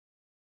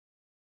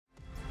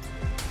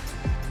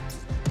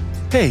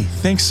Hey,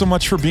 thanks so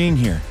much for being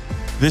here.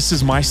 This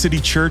is My City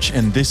Church,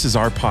 and this is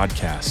our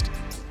podcast.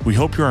 We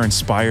hope you are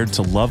inspired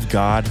to love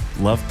God,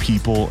 love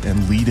people,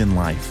 and lead in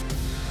life.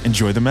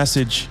 Enjoy the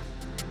message.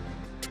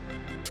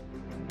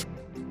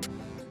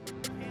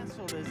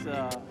 Canceled is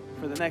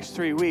for the next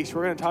 3 weeks.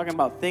 We're going to talk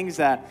about things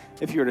that,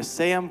 if you were to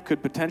say them,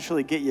 could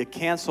potentially get you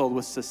canceled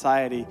with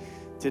society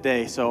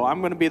today. So I'm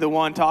going to be the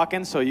one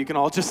talking, so you can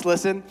all just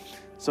listen.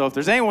 So if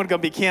there's anyone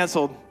going to be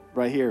canceled,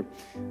 right here.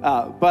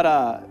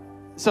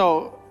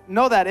 So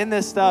know that in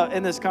this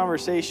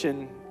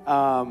conversation,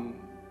 our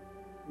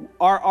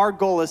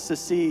goal is to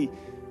see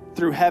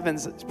through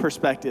heaven's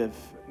perspective,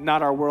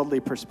 not our worldly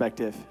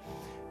perspective.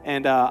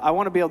 And I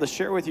want to be able to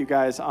share with you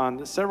guys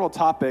on several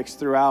topics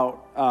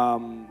throughout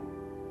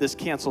this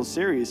canceled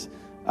series.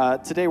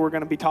 Today we're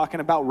going to be talking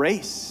about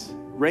race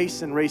and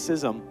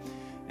racism.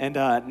 And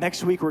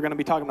next week we're going to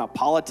be talking about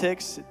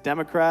politics,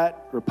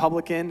 Democrat,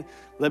 Republican,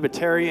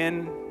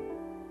 Libertarian,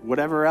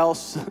 whatever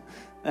else.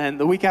 And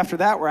the week after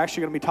that, we're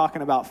actually going to be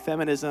talking about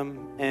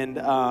feminism and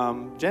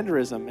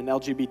genderism and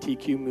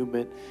LGBTQ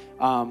movement.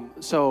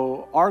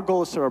 So our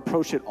goal is to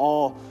approach it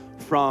all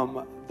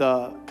from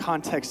the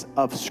context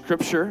of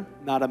Scripture,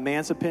 not a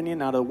man's opinion,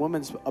 not a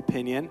woman's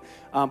opinion,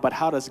 but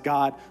how does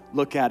God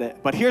look at it?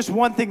 But here's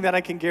one thing that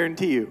I can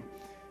guarantee you,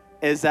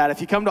 is that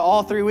if you come to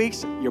all 3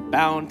 weeks, you're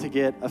bound to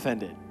get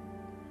offended.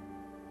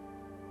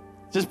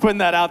 Just putting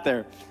that out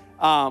there.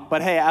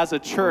 But hey, as a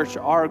church,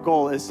 our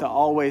goal is to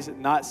always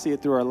not see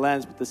it through our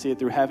lens, but to see it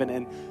through heaven.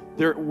 And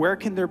where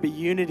can there be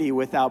unity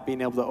without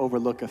being able to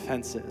overlook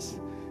offenses?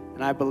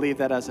 And I believe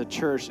that as a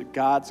church,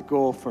 God's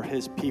goal for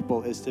his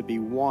people is to be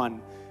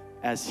one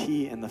as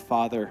he and the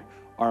Father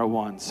are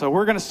one. So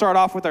we're going to start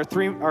off with our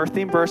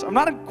theme verse. I'm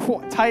not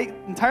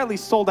entirely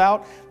sold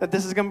out that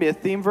this is going to be a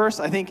theme verse.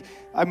 I think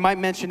I might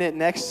mention it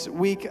next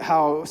week,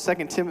 how 2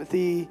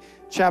 Timothy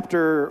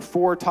chapter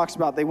 4 talks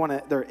about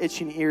their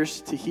itching ears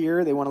to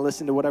hear. They want to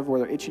listen to whatever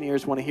their itching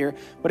ears want to hear.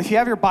 But if you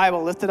have your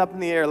Bible, lift it up in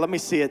the air. Let me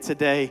see it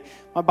today.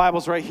 My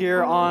Bible's right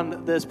here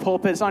on this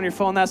pulpit. It's on your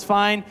phone. That's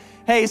fine.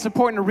 Hey, it's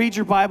important to read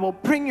your Bible.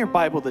 Bring your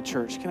Bible to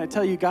church. Can I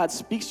tell you, God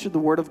speaks through the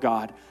Word of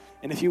God.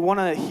 And if you want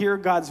to hear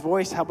God's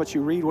voice, how about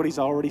you read what he's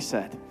already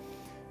said?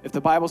 If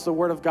the Bible's the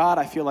Word of God,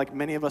 I feel like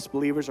many of us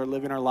believers are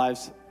living our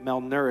lives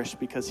malnourished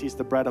because he's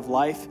the bread of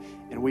life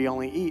and we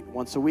only eat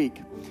once a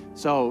week.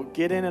 So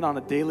get in it on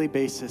a daily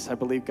basis. I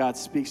believe God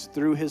speaks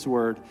through his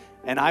Word,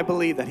 and I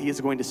believe that he is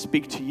going to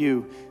speak to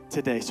you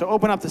today. So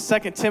open up to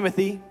 2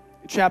 Timothy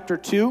chapter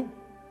 2.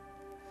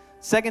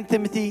 2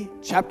 Timothy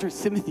chapter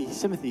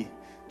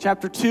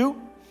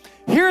 2.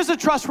 Here's a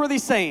trustworthy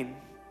saying.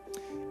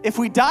 If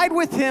we died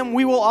with him,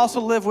 we will also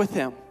live with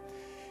him.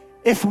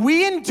 If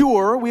we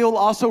endure, we will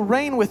also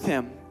reign with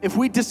him. If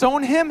we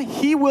disown him,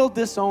 he will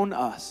disown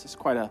us. It's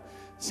quite a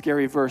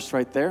scary verse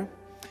right there.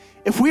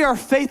 If we are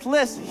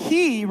faithless,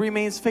 he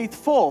remains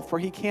faithful, for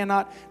he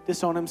cannot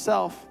disown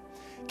himself.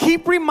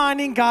 Keep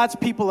reminding God's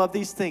people of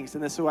these things,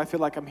 and this is what I feel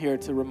like I'm here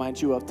to remind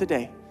you of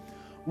today.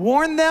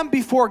 Warn them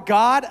before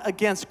God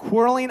against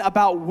quarreling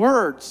about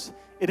words.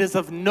 It is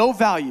of no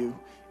value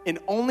and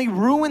only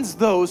ruins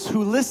those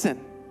who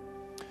listen.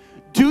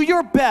 Do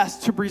your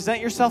best to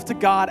present yourself to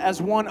God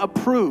as one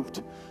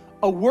approved,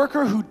 a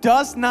worker who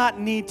does not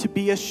need to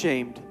be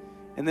ashamed.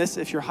 And this,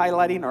 if you're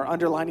highlighting or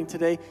underlining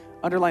today,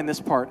 underline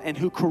this part. And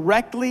who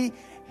correctly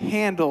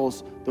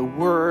handles the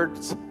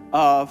words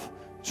of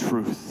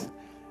truth.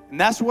 And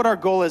that's what our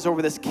goal is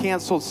over this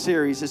canceled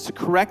series, is to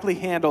correctly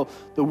handle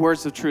the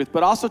words of truth,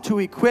 but also to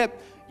equip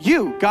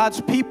you,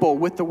 God's people,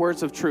 with the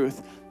words of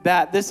truth.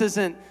 That this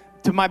isn't,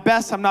 to my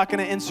best, I'm not going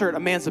to insert a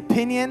man's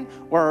opinion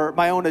or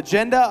my own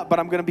agenda, but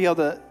I'm going to be able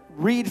to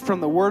read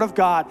from the Word of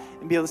God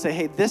and be able to say,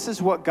 hey, this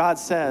is what God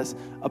says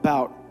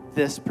about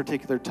this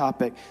particular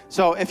topic.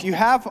 So if you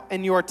have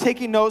and you are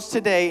taking notes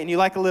today and you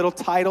like a little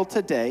title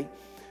today,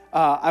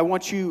 I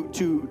want you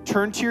to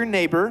turn to your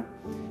neighbor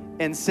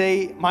and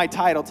say my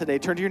title today.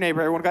 Turn to your neighbor.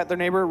 Everyone got their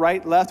neighbor,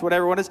 right, left,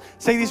 whatever one is.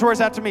 Say these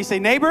words after me. Say,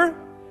 neighbor,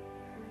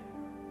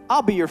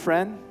 I'll be your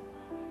friend.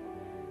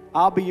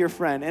 I'll be your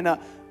friend. And a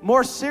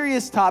more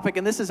serious topic,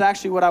 and this is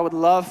actually what I would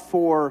love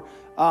for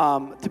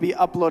to be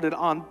uploaded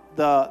on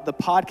the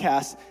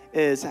podcast,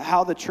 is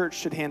how the church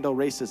should handle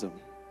racism.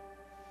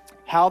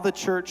 How the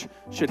church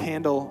should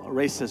handle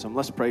racism.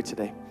 Let's pray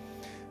today.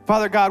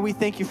 Father God, we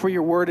thank you for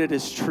your word. It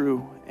is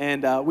true.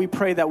 And we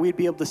pray that we'd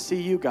be able to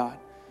see you, God.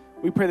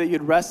 We pray that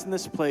you'd rest in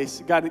this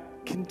place. God,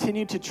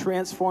 continue to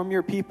transform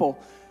your people.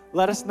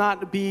 Let us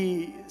not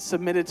be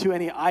submitted to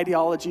any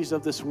ideologies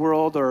of this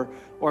world or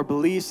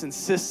beliefs and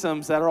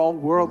systems that are all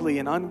worldly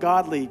and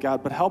ungodly,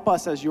 God, but help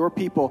us as your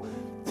people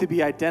to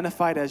be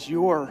identified as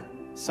your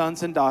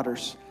sons and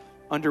daughters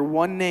under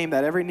one name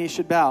that every knee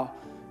should bow.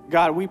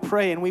 God, we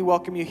pray and we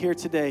welcome you here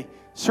today.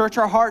 Search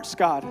our hearts,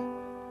 God.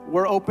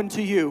 We're open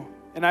to you,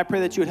 and I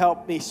pray that you would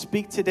help me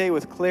speak today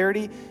with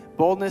clarity,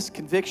 boldness,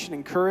 conviction,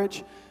 and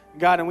courage.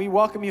 God, and we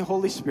welcome you,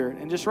 Holy Spirit.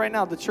 And just right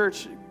now, the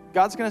church,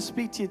 God's going to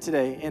speak to you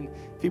today. And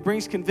if he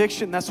brings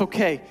conviction, that's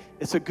okay.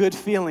 It's a good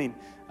feeling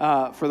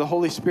for the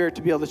Holy Spirit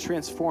to be able to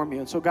transform you.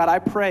 And so, God, I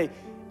pray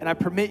And I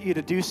permit you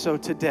to do so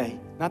today.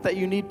 Not that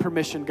you need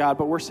permission, God,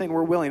 but we're saying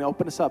we're willing.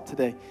 Open us up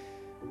today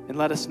and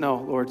let us know,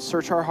 Lord.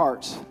 Search our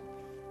hearts.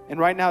 And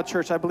right now,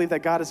 church, I believe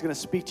that God is going to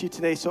speak to you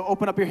today. So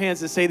open up your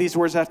hands and say these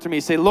words after me.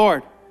 Say,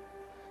 Lord,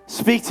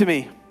 speak to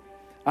me.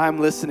 I'm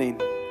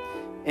listening.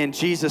 In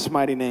Jesus'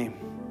 mighty name.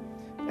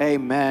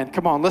 Amen.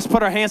 Come on, let's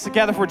put our hands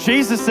together for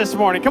Jesus this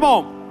morning. Come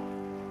on.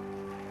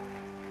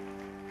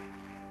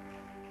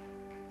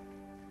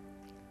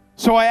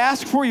 So I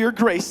ask for your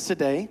grace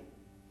today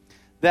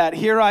that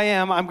here I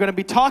am. I'm going to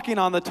be talking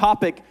on the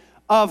topic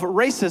of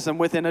racism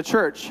within a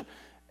church.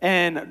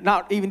 And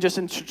not even just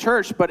in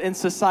church, but in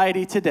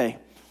society today.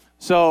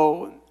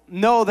 So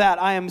know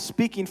that I am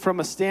speaking from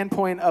a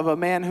standpoint of a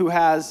man who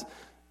has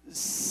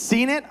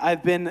seen it.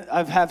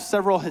 I've had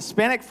several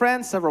Hispanic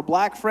friends, several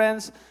black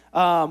friends,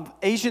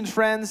 Asian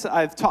friends.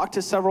 I've talked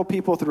to several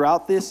people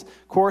throughout this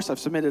course. I've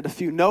submitted a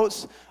few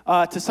notes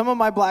to some of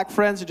my black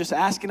friends and just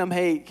asking them,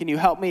 hey, can you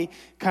help me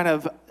kind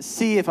of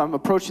see if I'm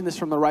approaching this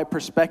from the right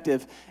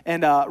perspective?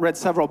 And read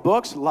several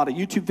books, a lot of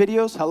YouTube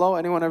videos. Hello,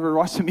 anyone ever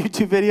watched some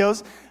YouTube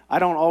videos? I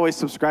don't always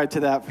subscribe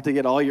to that to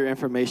get all your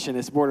information.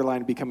 It's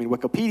borderline becoming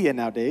Wikipedia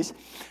nowadays.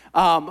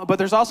 But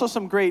there's also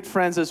some great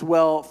friends as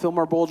well.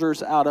 Fillmore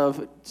Bulgers out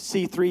of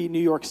C3 New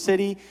York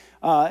City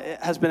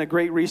has been a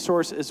great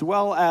resource, as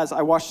well as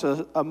I watched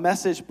a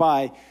message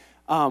by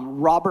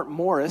Robert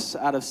Morris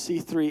out of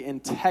C3 in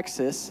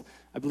Texas.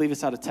 I believe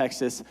it's out of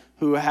Texas,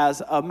 who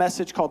has a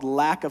message called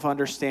Lack of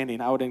Understanding.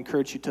 I would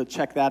encourage you to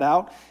check that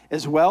out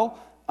as well.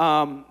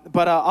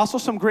 But also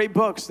some great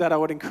books that I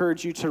would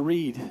encourage you to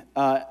read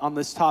on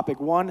this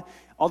topic. One,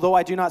 although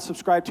I do not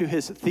subscribe to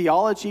his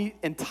theology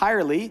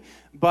entirely,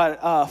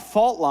 but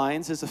Fault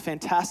Lines is a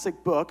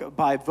fantastic book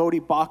by Voddie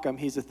Baucham.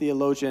 He's a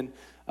theologian,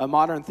 a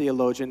modern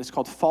theologian. It's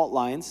called Fault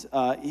Lines.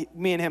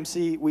 Me and him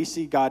we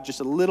see God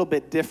just a little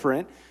bit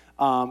different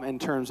in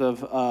terms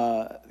of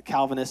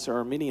Calvinist or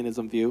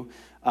Arminianism view.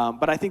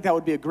 But I think that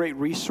would be a great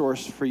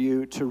resource for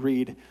you to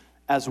read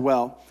as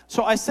well.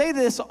 So I say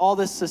all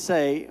this to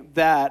say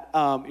that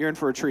you're in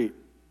for a treat.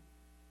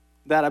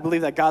 That I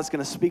believe that God's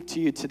going to speak to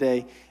you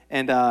today.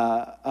 And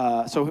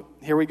so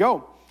here we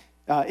go.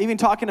 Even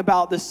talking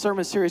about this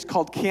sermon series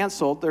called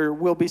Canceled, there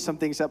will be some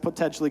things that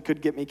potentially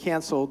could get me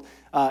canceled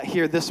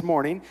here this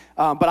morning.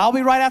 But I'll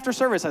be right after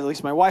service. At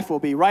least my wife will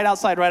be right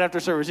outside right after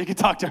service. You can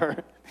talk to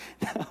her.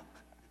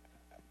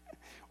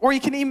 Or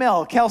you can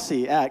email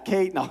Kelsey at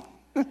Kate. No.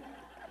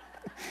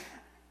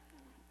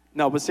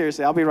 No, but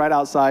seriously, I'll be right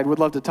outside. Would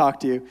love to talk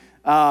to you.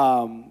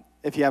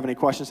 If you have any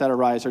questions that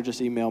arise, or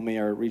just email me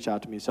or reach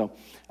out to me. So,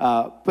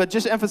 but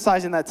just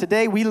emphasizing that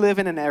today we live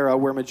in an era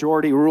where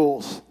majority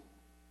rules.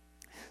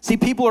 See,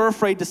 people are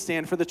afraid to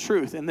stand for the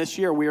truth, and this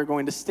year we are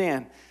going to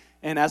stand.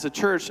 And as a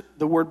church,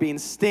 the word being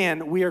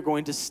stand, we are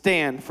going to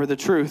stand for the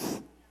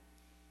truth.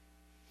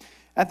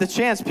 At the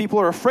chance, people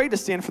are afraid to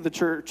stand for the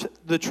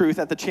truth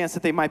at the chance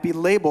that they might be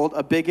labeled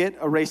a bigot,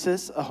 a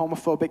racist, a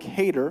homophobic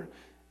hater,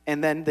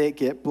 and then they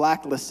get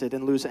blacklisted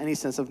and lose any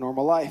sense of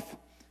normal life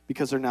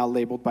because they're now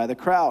labeled by the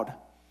crowd.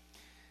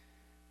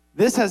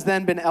 This has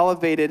then been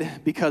elevated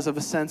because of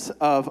a sense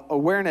of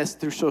awareness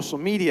through social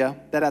media,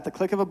 that at the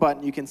click of a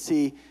button you can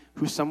see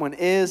who someone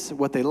is,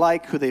 what they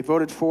like, who they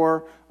voted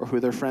for, or who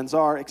their friends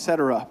are,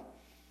 etc.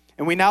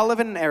 And we now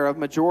live in an era of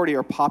majority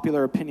or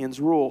popular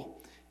opinions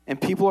rule, and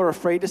people are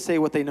afraid to say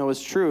what they know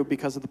is true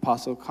because of the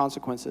possible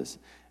consequences.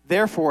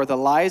 Therefore, the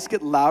lies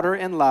get louder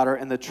and louder,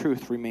 and the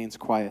truth remains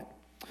quiet.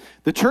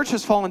 The church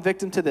has fallen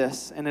victim to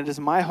this, and it is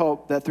my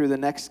hope that through the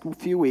next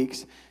few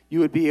weeks, you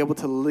would be able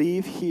to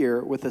leave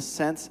here with a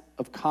sense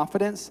of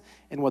confidence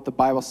in what the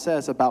Bible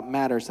says about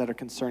matters that are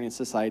concerning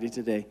society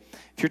today.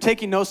 If you're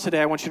taking notes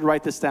today, I want you to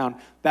write this down.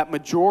 That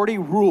majority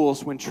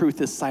rules when truth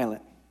is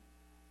silent.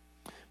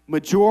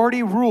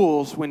 Majority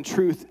rules when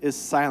truth is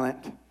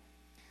silent.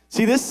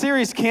 See, this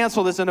series,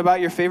 Canceled, isn't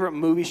about your favorite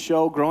movie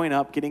show growing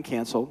up getting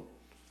canceled.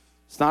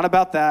 It's not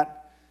about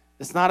that.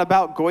 It's not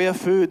about Goya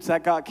Foods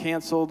that got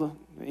canceled,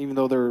 even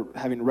though they're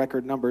having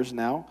record numbers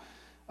now.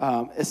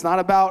 It's not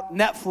about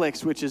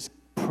Netflix, which is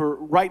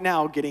right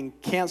now getting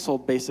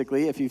canceled,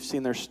 basically. If you've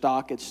seen their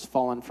stock, it's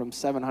fallen from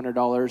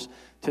 $700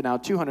 to now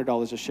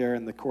 $200 a share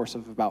in the course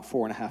of about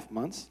 4.5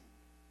 months.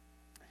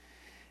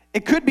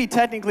 It could be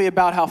technically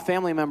about how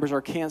family members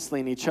are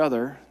canceling each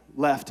other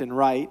left and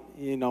right.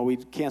 You know, we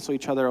cancel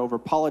each other over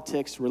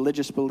politics,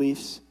 religious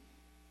beliefs.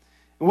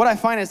 And what I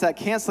find is that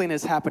canceling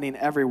is happening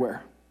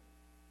everywhere.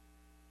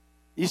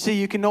 You see,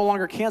 you can no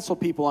longer cancel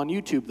people on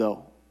YouTube,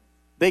 though.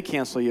 They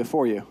cancel you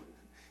for you.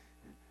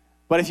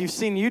 But if you've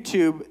seen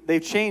YouTube,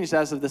 they've changed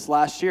as of this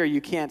last year.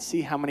 You can't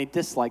see how many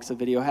dislikes a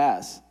video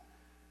has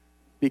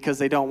because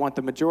they don't want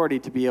the majority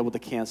to be able to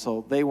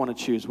cancel. They want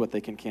to choose what they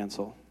can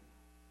cancel.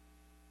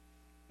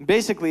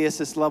 Basically, it's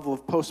this level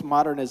of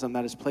postmodernism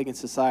that is plaguing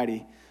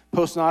society.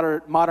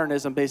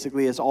 Postmodernism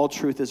basically is all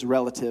truth is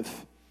relative,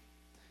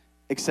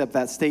 except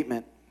that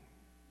statement.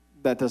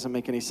 That doesn't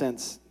make any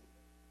sense.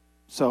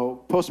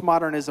 So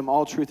postmodernism,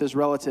 all truth is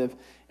relative.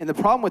 And the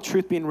problem with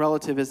truth being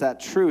relative is that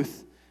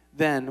truth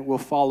then will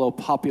follow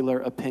popular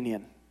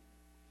opinion.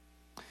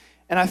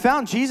 And I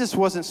found Jesus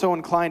wasn't so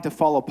inclined to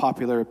follow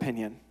popular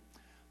opinion.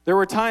 There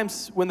were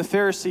times when the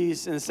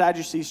Pharisees and the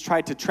Sadducees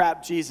tried to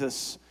trap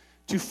Jesus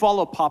to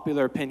follow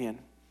popular opinion.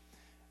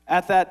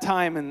 At that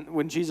time, and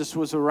when Jesus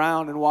was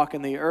around and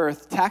walking the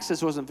earth,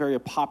 taxes wasn't very a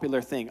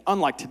popular thing,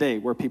 unlike today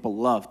where people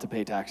love to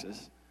pay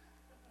taxes.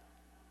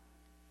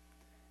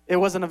 It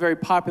wasn't a very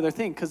popular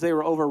thing because they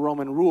were over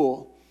Roman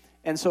rule.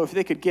 And so if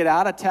they could get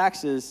out of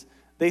taxes,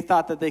 they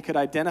thought that they could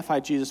identify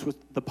Jesus with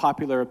the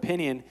popular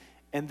opinion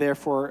and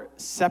therefore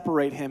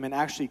separate him and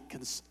actually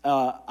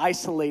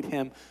isolate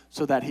him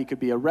so that he could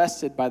be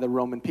arrested by the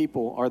Roman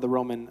people or the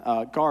Roman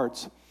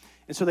guards.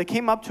 And so they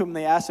came up to him and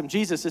they asked him,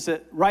 Jesus, is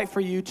it right for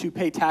you to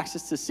pay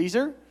taxes to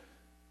Caesar?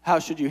 How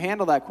should you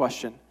handle that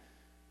question?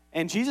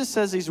 And Jesus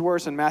says these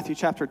words in Matthew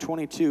chapter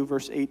 22,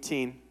 verse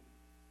 18.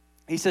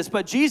 He says,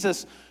 but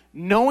Jesus,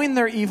 knowing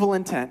their evil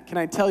intent, can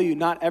I tell you,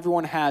 not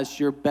everyone has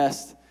your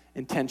best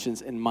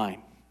intentions in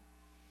mind.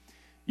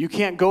 You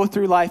can't go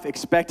through life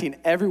expecting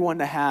everyone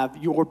to have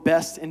your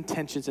best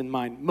intentions in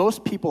mind.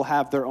 Most people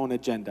have their own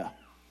agenda.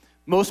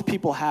 Most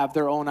people have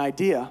their own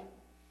idea.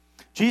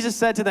 Jesus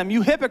said to them,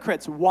 you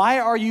hypocrites, why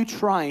are you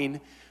trying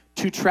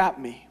to trap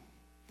me?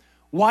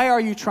 Why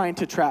are you trying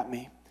to trap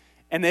me?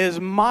 And it is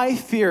my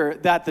fear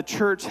that the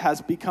church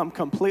has become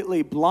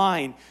completely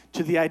blind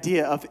to the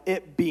idea of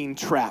it being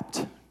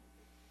trapped.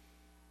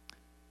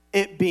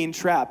 It being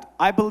trapped.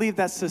 I believe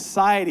that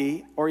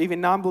society, or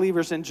even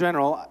non-believers in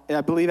general,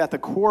 I believe at the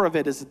core of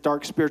it is a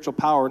dark spiritual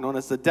power known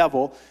as the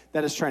devil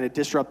that is trying to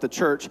disrupt the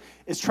church,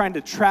 is trying to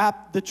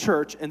trap the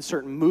church in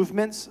certain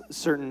movements,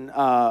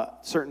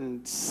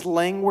 certain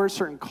slang words,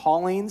 certain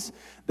callings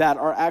that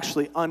are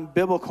actually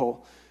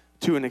unbiblical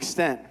to an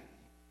extent.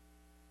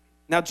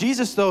 Now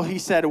Jesus, though, he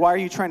said, why are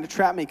you trying to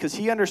trap me? Because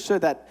he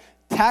understood that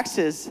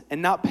taxes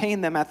and not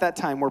paying them at that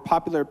time were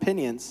popular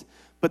opinions,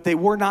 but they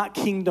were not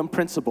kingdom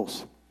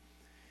principles.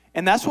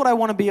 And that's what I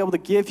want to be able to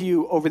give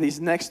you over these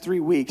next 3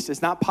 weeks.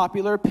 It's not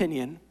popular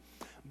opinion,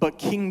 but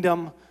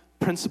kingdom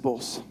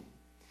principles.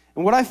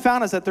 And what I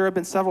found is that there have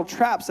been several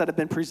traps that have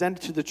been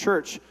presented to the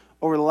church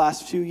over the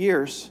last few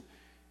years,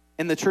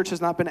 and the church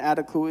has not been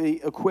adequately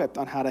equipped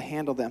on how to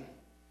handle them.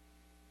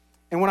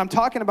 And when I'm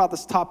talking about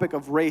this topic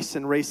of race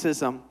and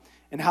racism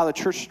and how the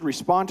church should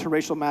respond to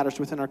racial matters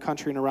within our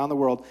country and around the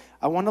world,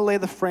 I want to lay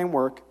the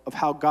framework of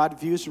how God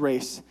views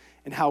race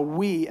and how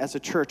we as a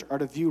church are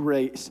to view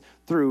race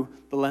through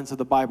the lens of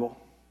the Bible.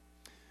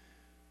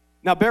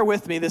 Now, bear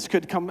with me. This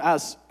could come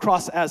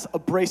across as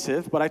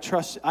abrasive, but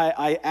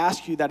I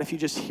ask you that if you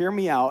just hear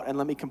me out and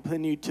let me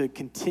continue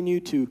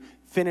to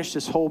finish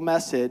this whole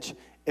message,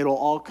 it'll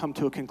all come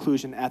to a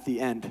conclusion at the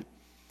end.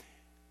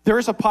 There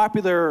is a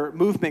popular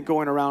movement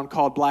going around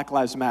called Black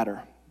Lives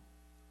Matter.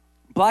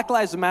 Black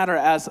Lives Matter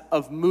as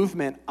of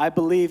movement, I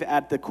believe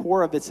at the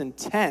core of its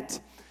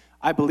intent,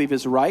 I believe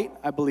is right.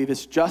 I believe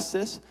it's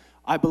justice.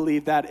 I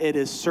believe that it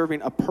is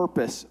serving a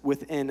purpose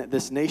within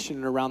this nation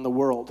and around the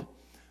world.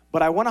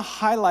 But I want to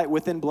highlight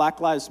within Black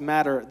Lives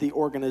Matter the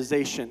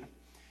organization.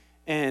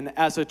 And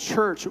as a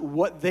church,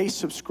 what they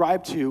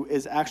subscribe to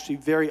is actually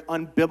very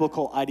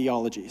unbiblical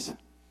ideologies.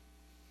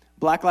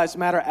 Black Lives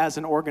Matter as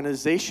an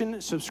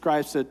organization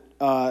subscribes to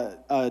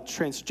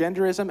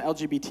transgenderism,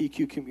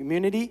 LGBTQ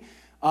community,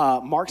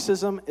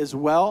 Marxism as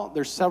well.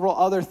 There's several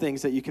other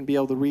things that you can be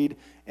able to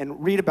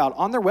read about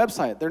on their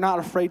website. They're not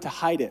afraid to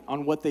hide it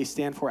on what they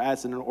stand for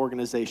as an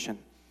organization.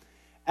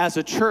 As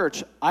a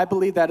church, I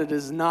believe that it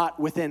is not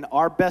within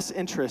our best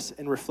interest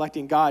in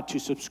reflecting God to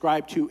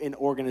subscribe to an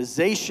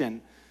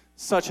organization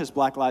such as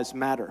Black Lives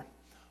Matter.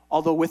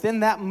 Although within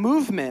that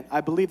movement,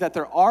 I believe that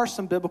there are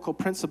some biblical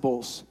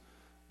principles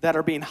that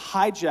are being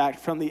hijacked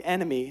from the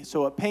enemy.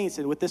 So it paints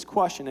it with this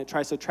question. It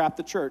tries to trap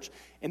the church.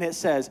 And it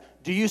says,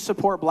 do you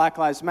support Black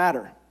Lives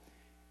Matter?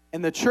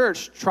 And the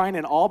church, trying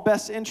in all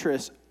best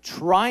interests,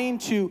 trying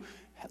to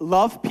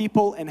love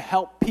people and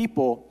help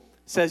people,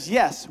 says,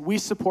 yes, we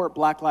support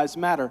Black Lives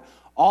Matter,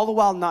 all the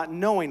while not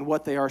knowing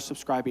what they are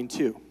subscribing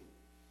to.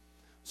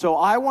 So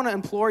I want to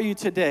implore you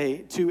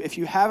today to, if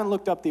you haven't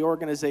looked up the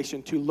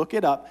organization, to look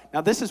it up.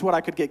 Now, this is what I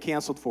could get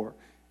canceled for,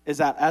 is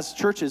that as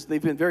churches,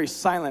 they've been very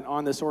silent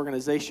on this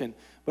organization,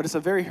 but it's a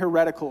very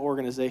heretical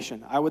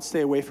organization. I would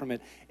stay away from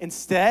it.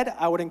 Instead,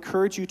 I would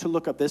encourage you to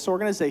look up this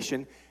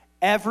organization,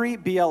 Every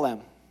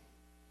BLM.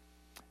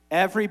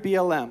 Every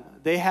BLM.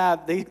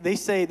 They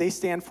say they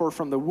stand for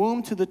from the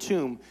womb to the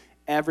tomb,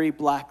 every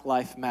Black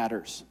life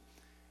matters.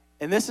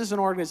 And this is an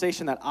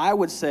organization that I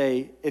would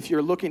say, if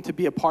you're looking to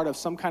be a part of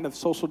some kind of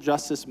social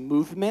justice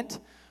movement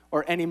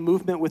or any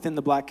movement within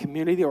the Black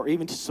community or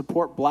even to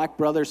support Black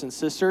brothers and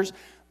sisters,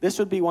 this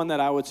would be one that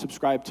I would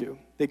subscribe to.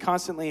 They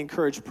constantly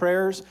encourage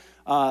prayers.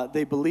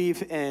 They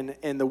believe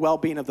in the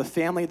well-being of the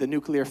family, the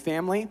nuclear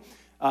family.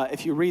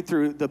 If you read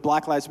through the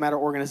Black Lives Matter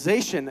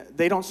organization,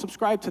 they don't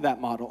subscribe to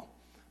that model.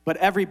 But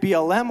every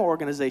BLM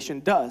organization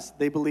does.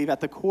 They believe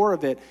at the core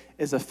of it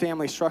is a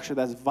family structure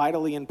that's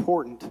vitally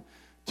important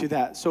to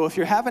that. So if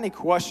you have any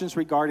questions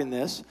regarding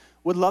this,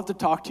 would love to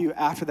talk to you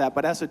after that.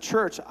 But as a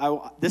church,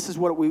 this is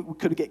what we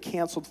could get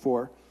canceled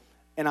for.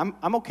 And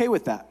I'm okay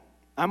with that.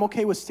 I'm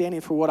okay with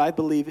standing for what I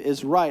believe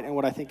is right and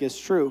what I think is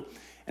true.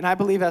 And I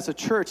believe as a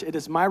church, it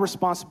is my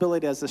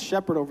responsibility as the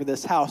shepherd over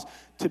this house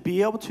to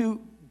be able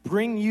to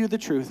bring you the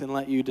truth and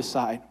let you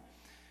decide.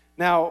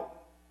 Now,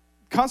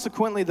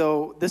 consequently,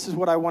 though, this is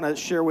what I want to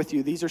share with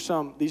you. These are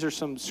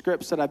some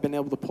scripts that I've been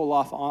able to pull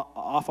off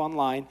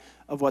online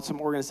of what some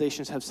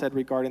organizations have said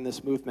regarding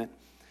this movement.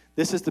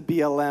 This is the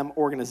BLM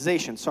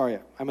organization. Sorry,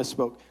 I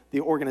misspoke.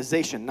 The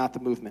organization, not the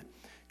movement.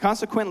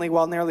 Consequently,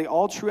 while nearly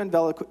all true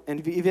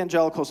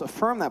evangelicals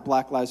affirm that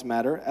Black Lives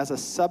Matter as a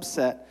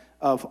subset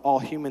of all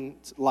human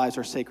lives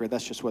are sacred,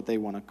 that's just what they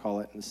want to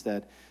call it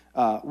instead,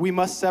 we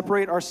must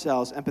separate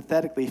ourselves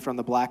empathetically from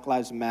the Black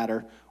Lives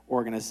Matter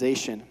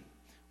organization,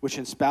 which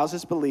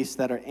espouses beliefs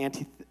that are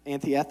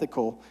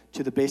antithetical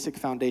to the basic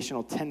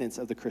foundational tenets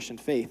of the Christian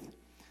faith.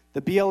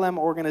 The BLM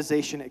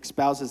organization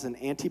espouses an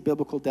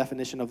anti-biblical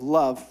definition of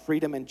love,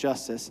 freedom, and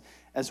justice,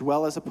 as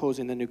well as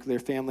opposing the nuclear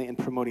family and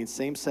promoting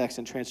same-sex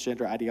and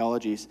transgender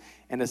ideologies,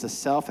 and is a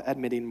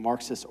self-admitting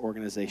Marxist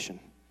organization.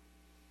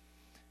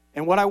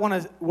 And what I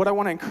want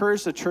to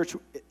encourage the church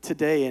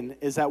today in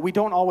is that we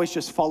don't always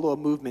just follow a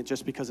movement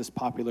just because it's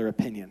popular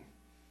opinion.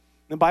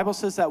 The Bible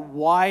says that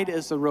wide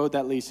is the road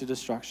that leads to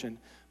destruction,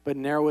 but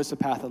narrow is the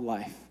path of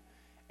life.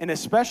 And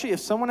especially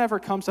if someone ever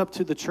comes up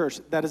to the church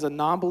that is a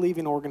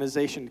non-believing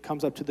organization,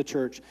 comes up to the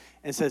church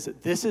and says,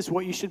 this is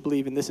what you should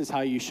believe and this is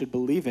how you should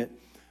believe it,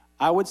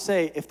 I would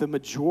say if the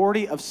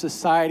majority of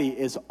society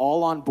is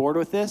all on board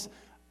with this,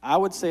 I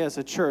would say as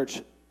a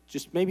church,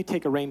 just maybe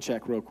take a rain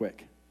check real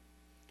quick.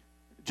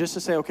 Just to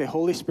say, okay,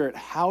 Holy Spirit,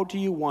 how do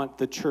you want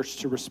the church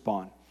to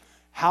respond?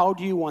 How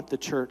do you want the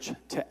church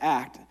to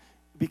act?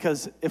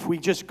 Because if we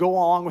just go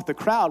along with the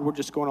crowd, we're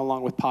just going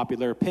along with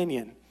popular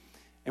opinion.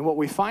 And what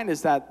we find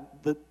is that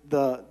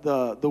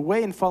the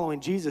way in following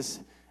Jesus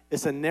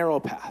is a narrow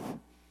path.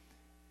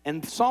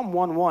 And Psalm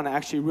 1:1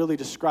 actually really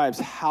describes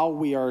how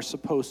we are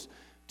supposed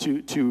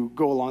to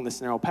go along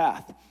this narrow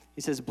path.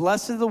 He says,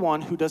 blessed is the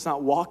one who does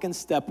not walk in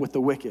step with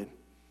the wicked,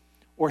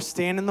 or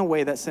stand in the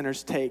way that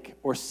sinners take,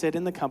 or sit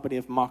in the company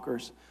of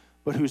mockers,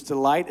 but whose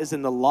delight is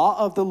in the law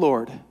of the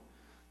Lord.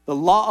 The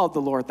law of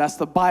the Lord, that's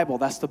the Bible,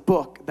 that's the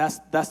book,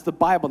 that's the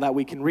Bible that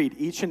we can read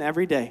each and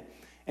every day,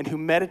 and who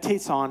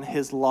meditates on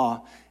his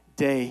law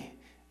day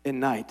and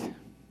night.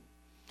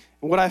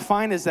 And what I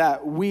find is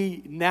that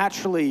we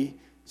naturally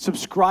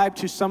subscribe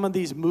to some of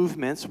these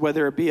movements,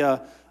 whether it be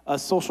a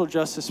social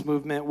justice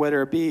movement,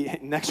 whether it be,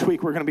 next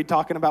week we're going to be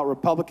talking about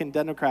Republican,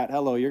 Democrat.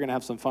 Hello, you're going to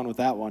have some fun with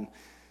that one.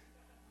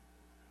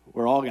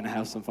 We're all going to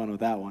have some fun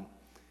with that one.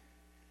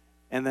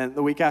 And then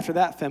the week after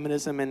that,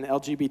 feminism and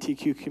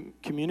LGBTQ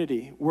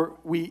community.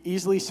 We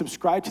easily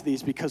subscribe to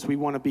these because we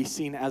want to be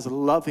seen as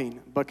loving.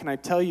 But can I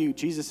tell you,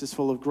 Jesus is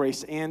full of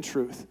grace and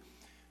truth,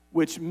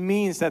 which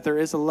means that there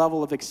is a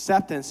level of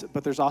acceptance,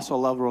 but there's also a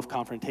level of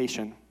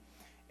confrontation.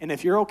 And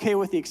if you're okay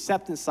with the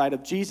acceptance side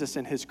of Jesus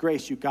and his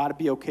grace, you got to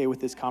be okay with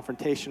his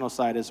confrontational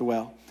side as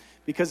well.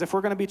 Because if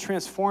we're going to be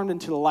transformed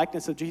into the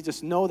likeness of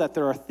Jesus, know that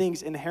there are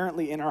things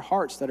inherently in our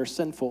hearts that are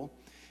sinful.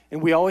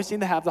 And we always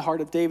need to have the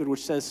heart of David,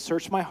 which says,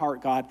 search my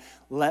heart, God,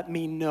 let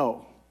me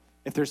know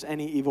if there's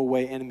any evil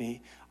way in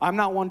me. I'm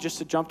not one just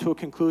to jump to a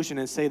conclusion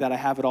and say that I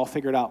have it all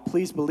figured out.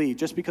 Please believe,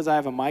 just because I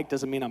have a mic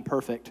doesn't mean I'm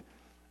perfect.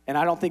 And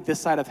I don't think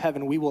this side of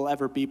heaven we will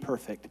ever be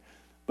perfect.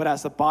 But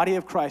as the body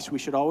of Christ, we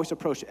should always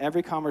approach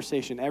every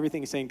conversation,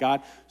 everything saying,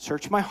 God,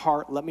 search my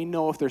heart. Let me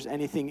know if there's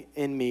anything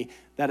in me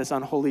that is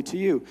unholy to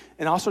you.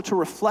 And also to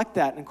reflect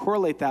that and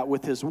correlate that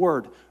with his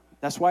word.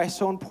 That's why it's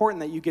so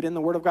important that you get in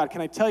the Word of God.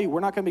 Can I tell you, we're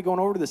not going to be going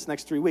over this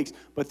next 3 weeks,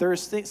 but there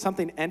is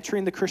something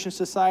entering the Christian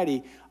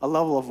society, a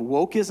level of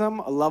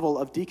wokeism, a level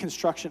of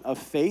deconstruction of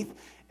faith,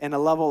 and a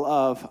level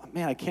of,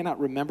 man, I cannot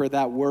remember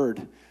that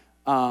word.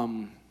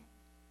 Man,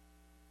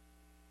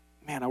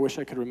 I wish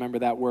I could remember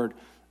that word.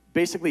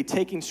 Basically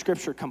taking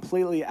Scripture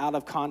completely out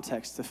of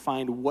context to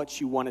find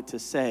what you want it to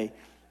say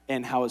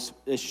and how it's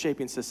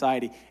shaping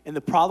society. And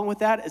the problem with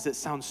that is it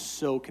sounds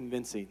so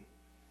convincing.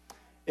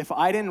 If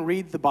I didn't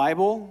read the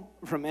Bible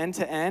from end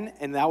to end,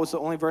 and that was the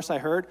only verse I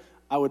heard,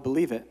 I would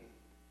believe it.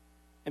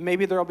 And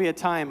maybe there'll be a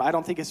time, I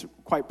don't think it's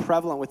quite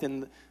prevalent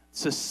within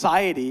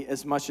society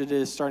as much as it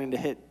is starting to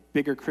hit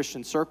bigger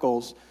Christian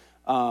circles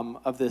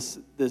of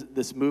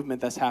this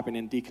movement that's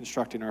happening in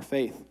deconstructing our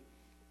faith.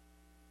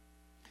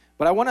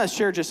 But I want to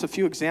share just a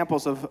few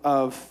examples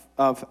of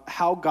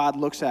how God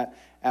looks at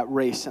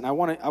race. And I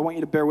want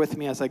you to bear with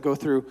me as I go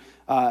through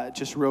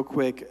just real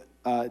quick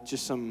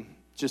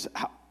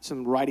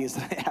some writings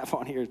that I have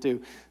on here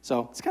too.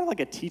 So it's kind of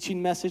like a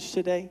teaching message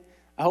today.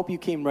 I hope you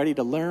came ready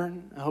to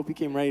learn. I hope you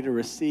came ready to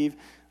receive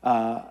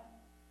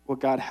what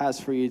God has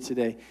for you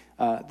today.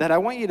 That I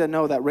want you to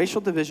know that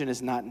racial division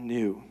is not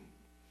new.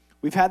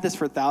 We've had this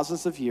for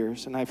thousands of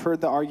years, and I've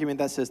heard the argument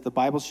that says the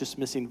Bible's just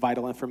missing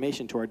vital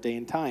information to our day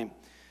and time.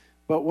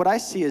 But what I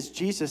see is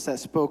Jesus that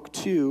spoke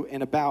to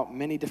and about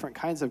many different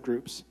kinds of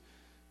groups.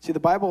 See, the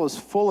Bible is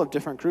full of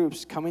different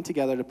groups coming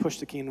together to push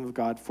the kingdom of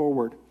God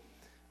forward.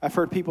 I've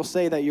heard people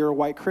say that you're a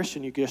white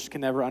Christian, you just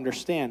can never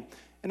understand.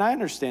 And I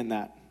understand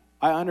that.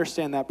 I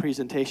understand that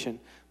presentation.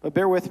 But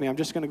bear with me. I'm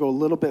just going to go a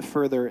little bit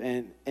further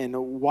and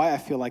why I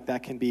feel like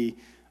that can be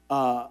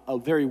a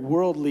very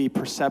worldly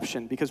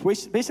perception. Because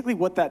basically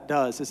what that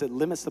does is it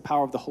limits the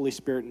power of the Holy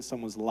Spirit in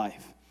someone's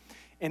life.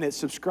 And it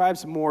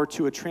subscribes more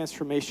to a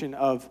transformation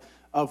of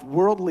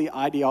worldly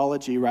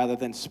ideology rather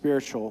than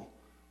spiritual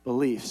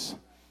beliefs.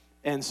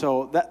 And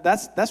so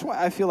that's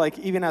why I feel like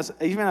even as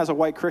a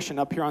white Christian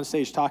up here on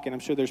stage talking, I'm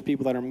sure there's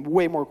people that are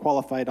way more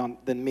qualified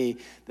than me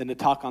to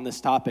talk on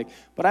this topic.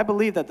 But I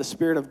believe that the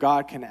Spirit of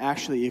God can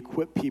actually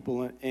equip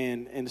people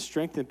and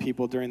strengthen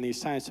people during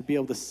these times to be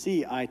able to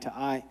see eye to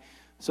eye.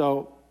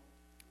 So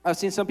I've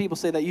seen some people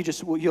say that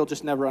you'll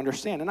just never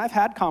understand. And I've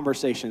had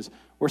conversations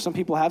where some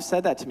people have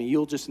said that to me,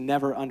 you'll just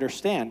never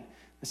understand.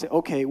 I say,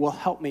 okay, well,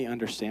 help me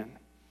understand.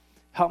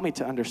 Help me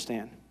to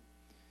understand.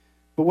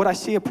 But what I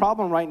see a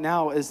problem right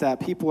now is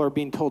that people are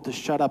being told to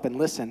shut up and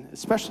listen,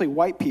 especially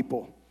white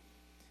people.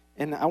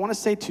 And I want to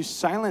say to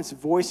silence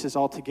voices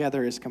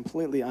altogether is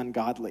completely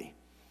ungodly.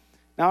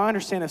 Now, I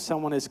understand if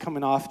someone is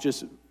coming off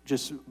just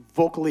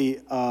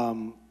vocally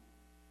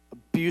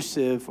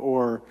abusive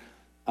or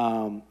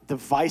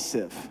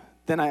divisive,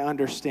 then I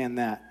understand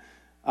that.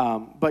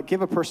 But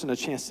give a person a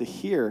chance to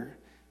hear.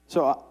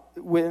 So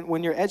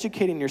when you're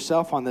educating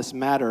yourself on this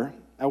matter,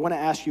 I want to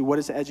ask you, what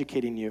is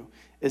educating you?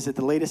 Is it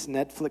the latest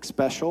Netflix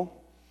special?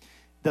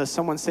 Does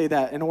someone say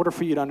that in order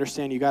for you to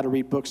understand, you got to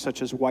read books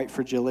such as White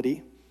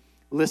Fragility?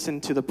 Listen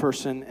to the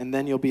person, and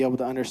then you'll be able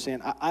to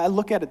understand. I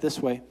look at it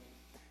this way,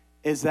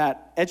 is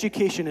that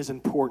education is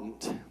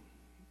important.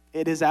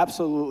 It is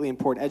absolutely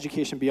important.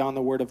 Education beyond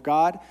the Word of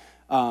God,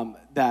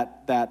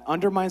 that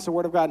undermines the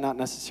Word of God, not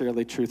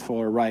necessarily truthful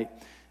or right.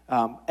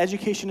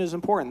 Education is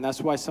important. That's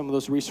why some of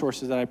those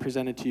resources that I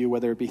presented to you,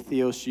 whether it be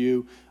Theos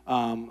U,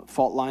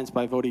 Fault Lines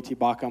by Vodi T.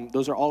 Bacham,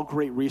 those are all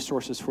great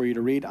resources for you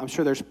to read. I'm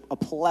sure there's a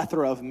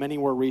plethora of many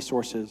more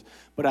resources,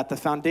 but at the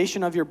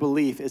foundation of your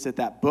belief, is it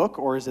that book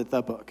or is it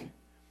the book?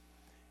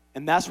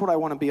 And that's what I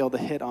want to be able to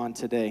hit on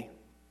today.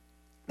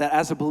 That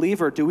as a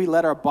believer, do we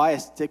let our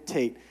bias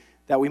dictate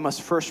that we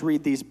must first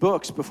read these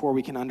books before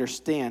we can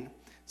understand?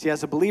 See,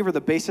 as a believer,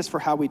 the basis for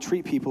how we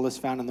treat people is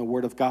found in the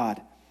Word of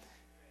God.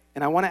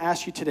 And I want to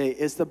ask you today,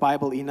 is the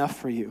Bible enough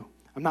for you?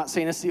 I'm not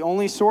saying it's the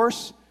only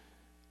source.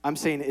 I'm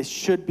saying it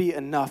should be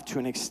enough to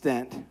an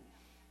extent.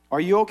 Are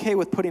you okay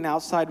with putting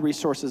outside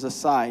resources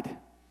aside?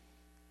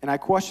 And I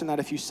question that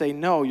if you say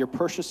no, your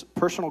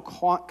personal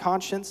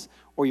conscience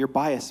or your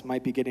bias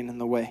might be getting in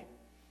the way.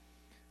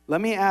 Let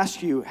me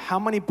ask you, how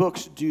many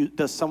books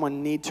does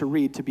someone need to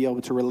read to be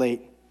able to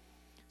relate?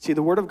 See,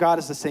 the Word of God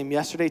is the same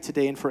yesterday,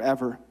 today, and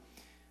forever.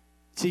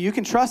 See, you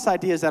can trust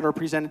ideas that are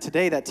presented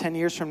today that 10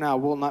 years from now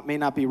may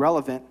not be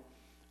relevant,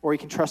 or you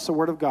can trust the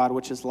Word of God,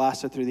 which has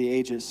lasted through the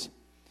ages.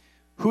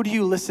 Who do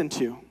you listen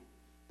to?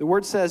 The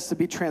Word says to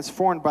be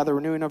transformed by the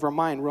renewing of our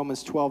mind,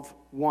 Romans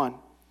 12:1. And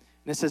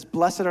it says,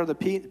 blessed are the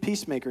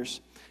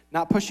peacemakers,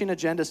 not pushing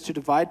agendas to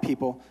divide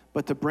people,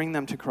 but to bring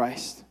them to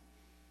Christ.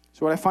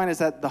 So what I find is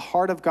that the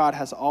heart of God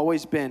has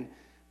always been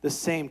the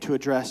same to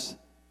address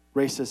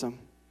racism.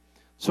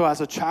 So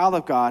as a child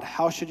of God,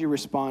 how should you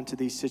respond to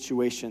these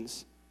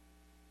situations?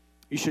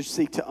 You should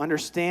seek to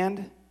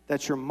understand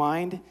that your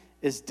mind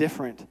is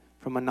different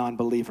from a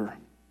non-believer.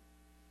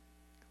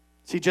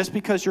 See, just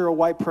because you're a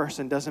white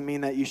person doesn't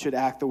mean that you should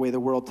act the way the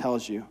world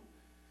tells you.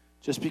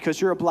 Just because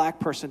you're a black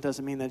person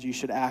doesn't mean that you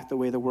should act the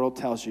way the world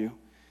tells you.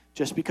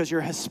 Just because you're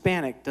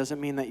Hispanic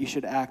doesn't mean that you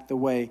should act the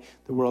way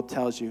the world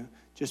tells you.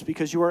 Just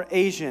because you are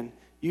Asian,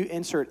 you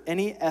insert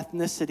any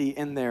ethnicity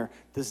in there,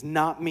 does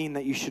not mean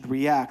that you should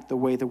react the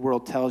way the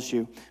world tells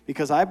you.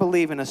 Because I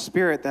believe in a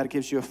spirit that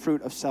gives you a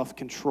fruit of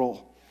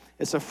self-control.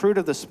 It's a fruit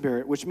of the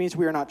Spirit, which means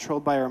we are not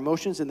controlled by our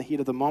emotions in the heat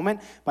of the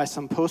moment, by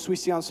some posts we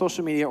see on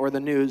social media or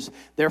the news.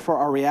 Therefore,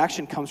 our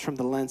reaction comes from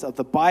the lens of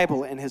the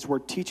Bible, and His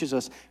Word teaches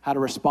us how to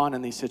respond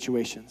in these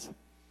situations.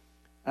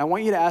 And I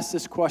want you to ask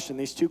this question.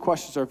 These two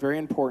questions are very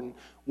important.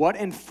 What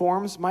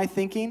informs my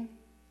thinking,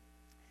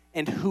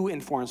 and who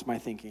informs my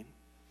thinking?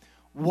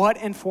 What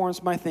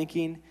informs my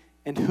thinking,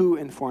 and who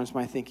informs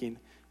my thinking?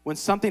 When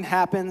something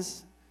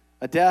happens,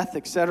 a death,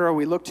 etc.,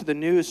 we look to the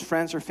news,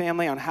 friends, or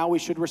family on how we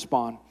should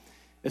respond.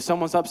 If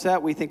someone's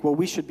upset, we think, well,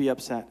 we should be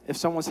upset. If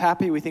someone's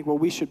happy, we think, well,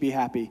 we should be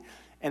happy.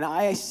 And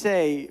I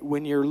say,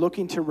 when you're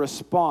looking to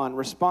respond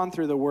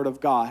through the Word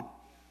of God.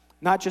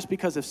 Not just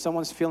because if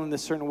someone's feeling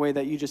this certain way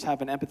that you just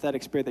have an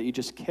empathetic spirit that you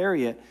just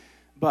carry it,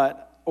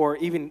 or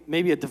even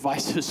maybe a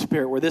divisive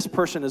spirit where this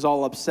person is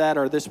all upset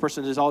or this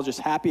person is all just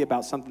happy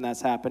about something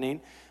that's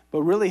happening,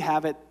 but really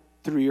have it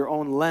through your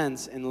own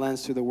lens and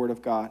lens through the Word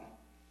of God.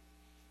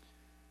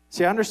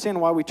 See, I understand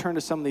why we turn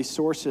to some of these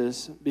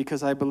sources,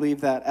 because I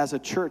believe that as a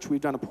church, we've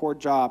done a poor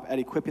job at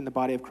equipping the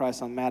body of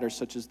Christ on matters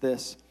such as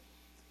this.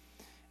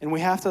 And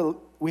we have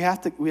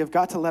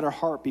got to let our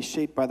heart be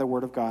shaped by the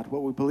Word of God,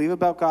 what we believe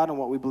about God and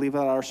what we believe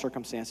about our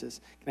circumstances.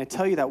 Can I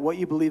tell you that what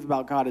you believe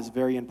about God is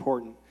very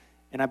important?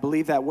 And I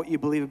believe that what you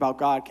believe about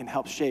God can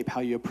help shape how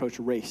you approach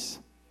race.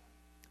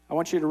 I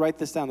want you to write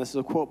this down. This is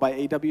a quote by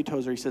A.W.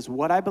 Tozer. He says,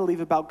 what I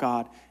believe about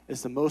God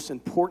is the most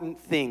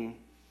important thing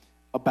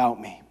about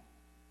me.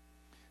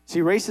 See,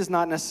 race is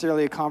not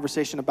necessarily a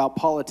conversation about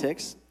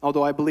politics,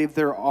 although I believe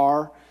there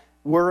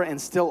were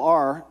and still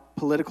are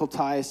political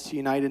ties to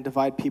unite and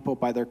divide people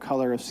by their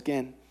color of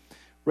skin.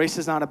 Race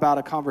is not about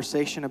a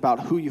conversation about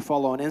who you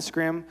follow on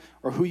Instagram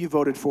or who you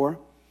voted for.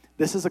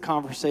 This is a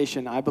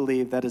conversation, I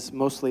believe, that is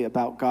mostly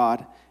about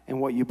God and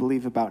what you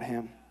believe about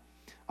him.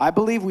 I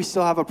believe we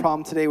still have a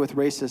problem today with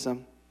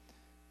racism,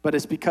 but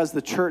it's because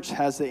the church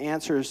has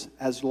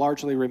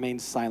largely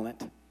remained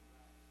silent.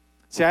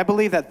 See, I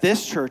believe that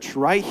this church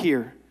right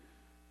here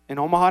in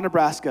Omaha,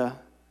 Nebraska,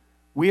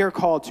 we are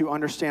called to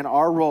understand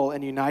our role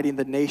in uniting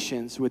the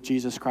nations with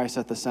Jesus Christ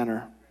at the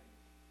center.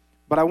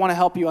 But I want to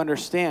help you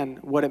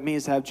understand what it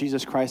means to have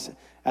Jesus Christ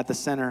at the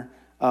center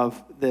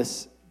of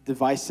this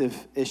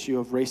divisive issue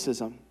of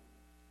racism.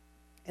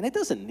 And it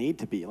doesn't need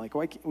to be. Like,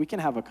 we can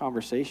have a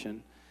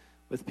conversation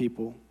with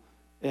people.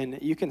 And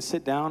you can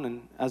sit down,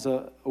 and as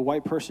a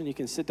white person, you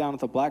can sit down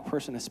with a black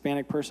person,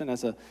 Hispanic person.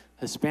 As a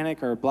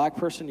Hispanic or a black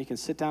person, you can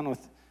sit down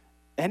with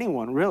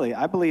anyone, really.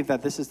 I believe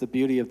that this is the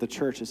beauty of the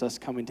church, is us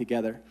coming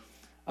together.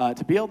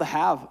 To be able to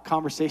have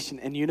conversation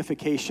and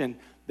unification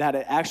that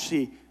it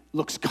actually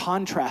looks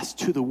contrast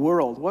to the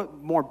world.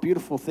 What more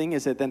beautiful thing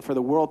is it than for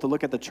the world to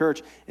look at the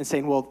church and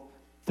saying, well,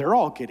 they're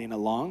all getting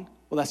along.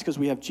 Well, that's because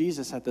we have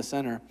Jesus at the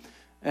center.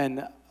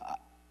 And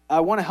I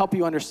want to help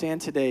you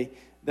understand today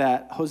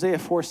that Hosea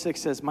 4:6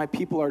 says, my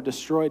people are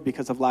destroyed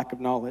because of lack of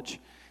knowledge.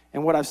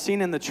 And what I've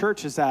seen in the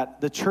church is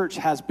that the church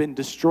has been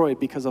destroyed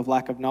because of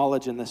lack of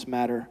knowledge in this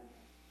matter.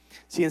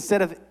 See,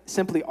 instead of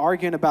simply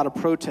arguing about a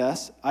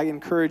protest, I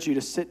encourage you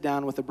to sit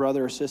down with a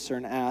brother or sister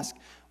and ask,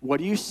 what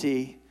do you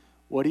see?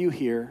 What do you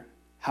hear?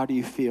 How do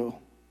you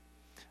feel?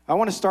 I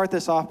want to start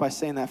this off by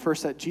saying that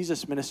first, that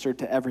Jesus ministered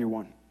to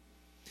everyone.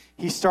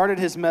 He started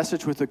his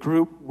message with a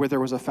group where there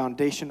was a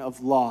foundation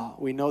of law.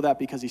 We know that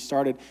because he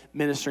started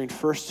ministering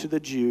first to the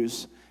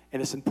Jews.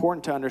 And it's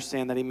important to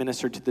understand that he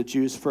ministered to the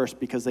Jews first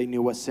because they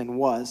knew what sin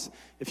was.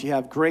 If you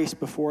have grace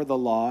before the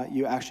law,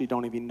 you actually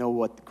don't even know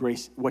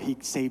what he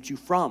saved you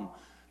from.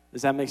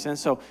 Does that make sense?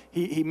 So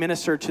he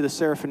ministered to the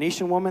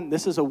Syrophoenician woman.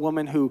 This is a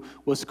woman who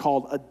was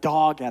called a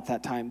dog at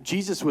that time.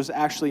 Jesus was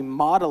actually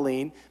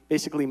modeling,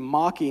 basically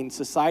mocking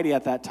society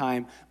at that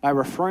time by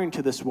referring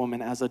to this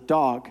woman as a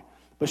dog.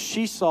 But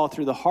she saw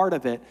through the heart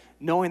of it,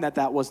 knowing that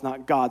that was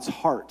not God's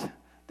heart.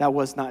 That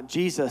was not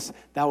Jesus.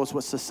 That was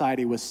what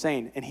society was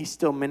saying. And he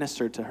still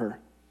ministered to her.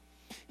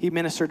 He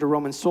ministered to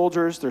Roman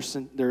soldiers,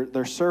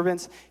 their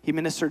servants. He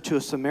ministered to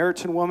a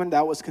Samaritan woman.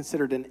 That was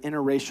considered an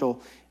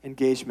interracial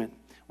engagement.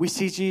 We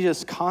see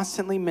Jesus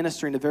constantly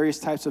ministering to various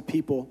types of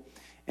people.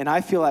 And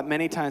I feel that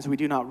many times we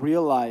do not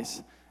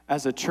realize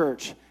as a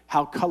church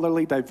how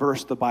colorly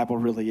diverse the Bible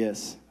really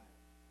is.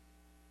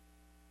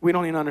 We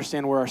don't even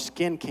understand where our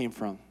skin came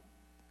from,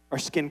 our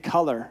skin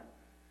color.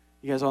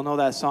 You guys all know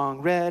that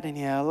song, red and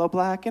yellow,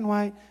 black and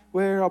white,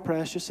 we're all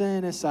precious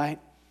in his sight.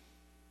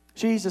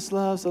 Jesus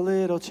loves the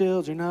little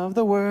children of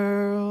the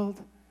world.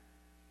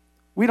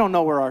 We don't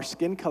know where our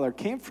skin color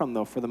came from,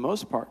 though, for the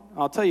most part.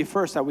 I'll tell you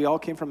first that we all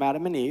came from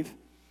Adam and Eve.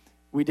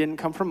 We didn't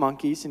come from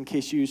monkeys, in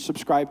case you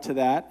subscribe to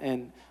that,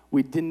 and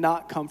we did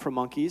not come from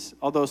monkeys,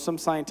 although some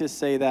scientists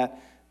say that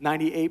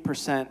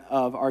 98%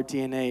 of our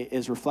DNA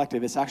is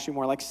reflective. It's actually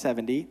more like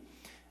 70,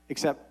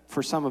 except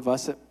for some of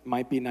us, it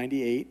might be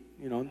 98,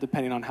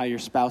 depending on how your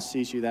spouse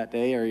sees you that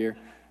day or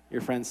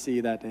your friends see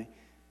you that day.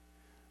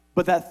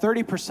 But that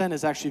 30%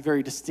 is actually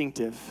very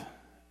distinctive,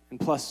 and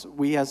plus,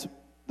 we as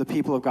the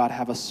people of God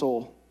have a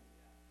soul.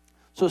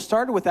 So it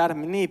started with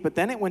Adam and Eve, but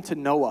then it went to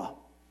Noah.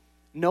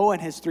 Noah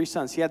and his 3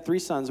 sons. He had 3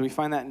 sons. We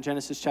find that in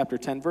Genesis chapter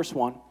 10, verse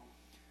 1. It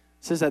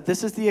says that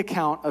this is the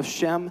account of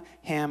Shem,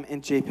 Ham,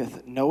 and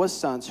Japheth, Noah's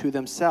sons, who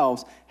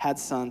themselves had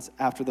sons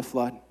after the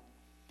flood.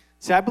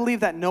 See, I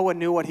believe that Noah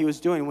knew what he was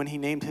doing when he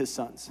named his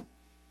sons.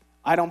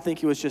 I don't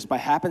think it was just by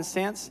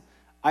happenstance.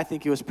 I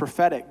think it was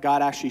prophetic,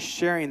 God actually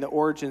sharing the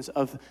origins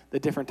of the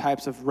different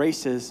types of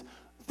races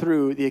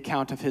through the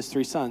account of his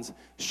 3 sons.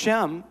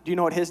 Shem, do you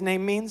know what his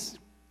name means?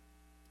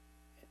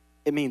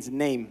 It means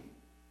name.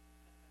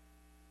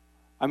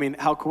 I mean,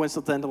 how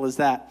coincidental is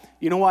that?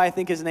 You know why I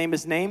think his name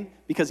is name?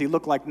 Because he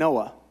looked like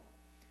Noah.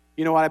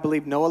 You know what I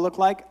believe Noah looked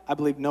like? I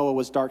believe Noah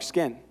was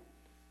dark-skinned.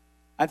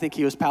 I think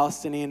he was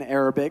Palestinian,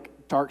 Arabic,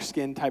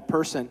 dark-skinned type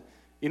person.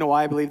 You know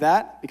why I believe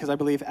that? Because I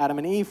believe Adam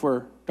and Eve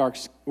were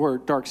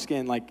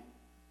dark-skinned, like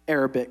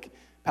Arabic,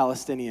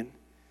 Palestinian.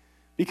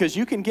 Because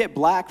you can get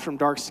black from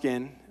dark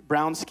skin,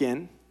 brown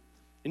skin,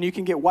 and you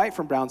can get white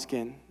from brown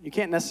skin. You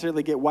can't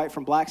necessarily get white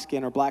from black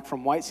skin or black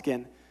from white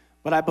skin.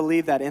 But I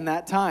believe that in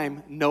that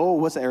time, Noah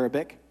was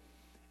Arabic,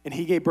 and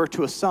he gave birth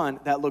to a son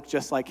that looked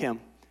just like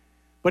him.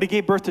 But he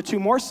gave birth to 2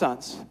 more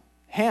sons,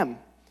 Ham. Do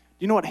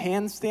you know what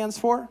Ham stands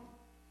for?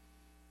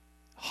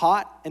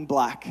 Hot and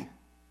black.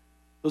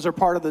 Those are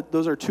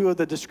 2 of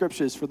the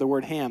descriptions for the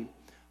word Ham.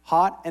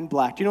 Hot and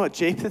black. Do you know what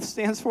Japheth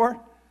stands for?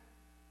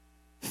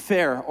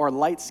 Fair or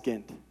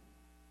light-skinned.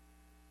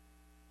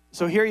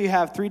 So here you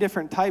have 3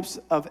 different types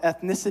of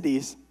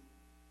ethnicities,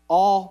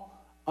 all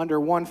under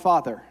one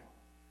father.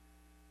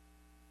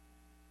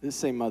 This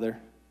same mother.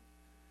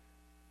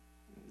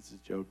 This is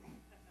a joke.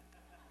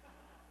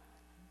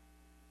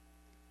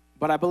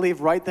 But I believe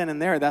right then and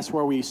there, that's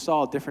where we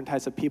saw different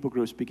types of people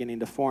groups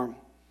beginning to form.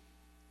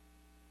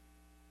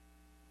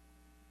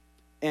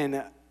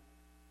 And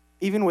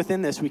even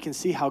within this, we can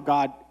see how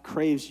God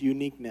craves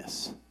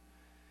uniqueness.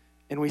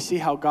 And we see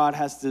how God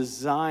has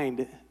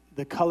designed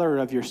the color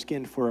of your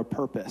skin for a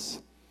purpose.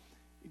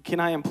 Can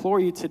I implore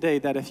you today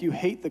that if you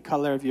hate the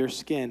color of your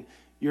skin,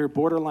 you're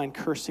borderline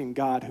cursing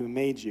God who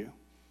made you.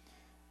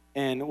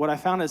 And what I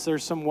found is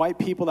there's some white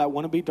people that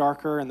want to be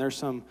darker, and there's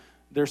some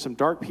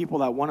dark people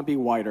that want to be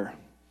whiter.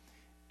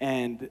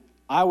 And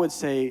I would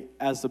say,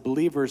 as the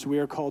believers, we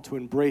are called to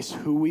embrace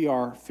who we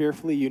are,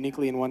 fearfully,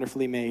 uniquely, and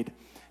wonderfully made.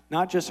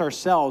 Not just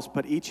ourselves,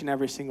 but each and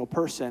every single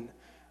person.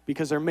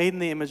 Because they're made in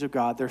the image of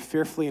God. They're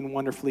fearfully and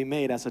wonderfully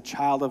made as a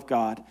child of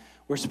God.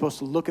 We're supposed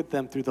to look at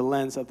them through the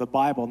lens of the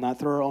Bible, not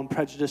through our own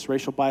prejudice,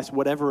 racial bias,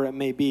 whatever it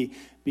may be,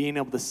 being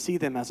able to see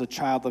them as a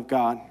child of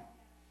God.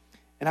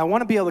 And I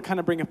want to be able to kind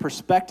of bring a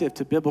perspective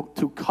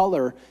to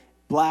color,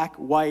 black,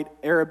 white,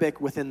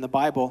 Arabic within the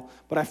Bible.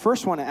 But I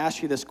first want to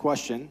ask you this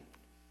question.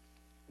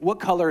 What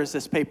color is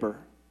this paper?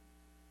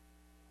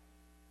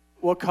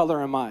 What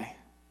color am I?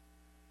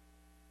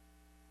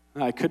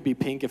 It could be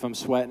pink if I'm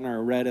sweating,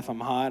 or red if I'm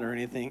hot, or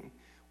anything.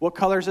 What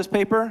color is this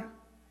paper?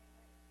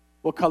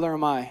 What color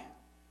am I?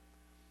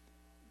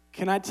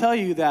 Can I tell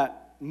you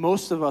that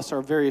most of us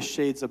are various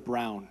shades of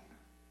brown?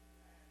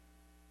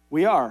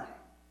 We are.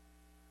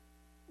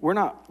 We're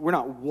not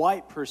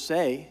white per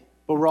se,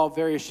 but we're all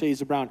various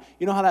shades of brown.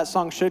 You know how that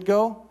song should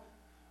go?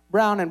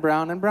 Brown and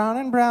brown and brown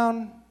and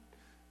brown.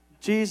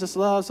 Jesus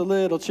loves the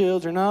little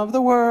children of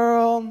the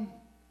world.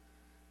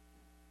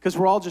 Because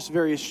we're all just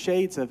various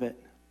shades of it.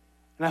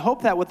 And I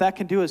hope that what that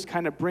can do is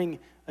kind of bring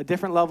a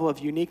different level of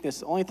uniqueness.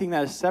 The only thing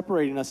that is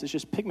separating us is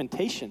just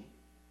pigmentation.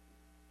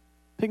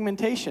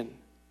 Pigmentation.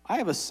 I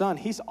have a son.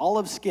 He's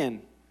olive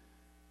skin.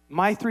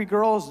 My 3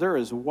 girls, they're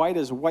as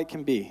white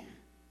can be.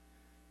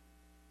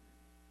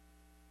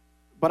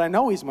 But I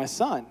know he's my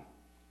son.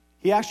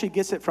 He actually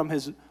gets it from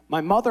my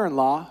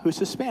mother-in-law, who's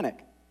Hispanic.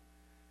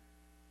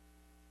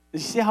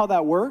 Did you see how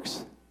that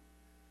works?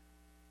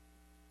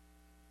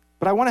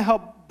 But I want to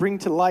help bring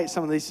to light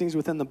some of these things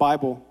within the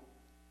Bible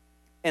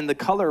and the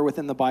color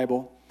within the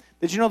Bible.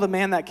 Did you know the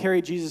man that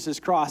carried Jesus'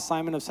 cross,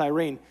 Simon of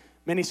Cyrene,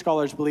 many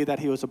scholars believe that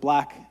he was a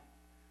black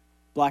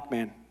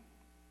man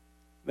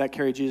that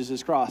carried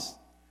Jesus' cross.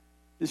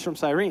 He's from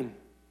Cyrene.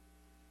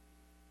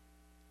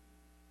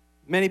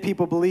 Many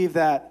people believe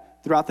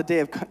that throughout the day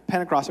of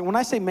Pentecost, and when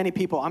I say many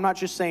people, I'm not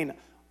just saying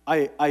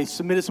I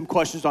submitted some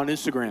questions on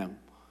Instagram.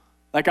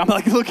 Like, I'm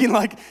like looking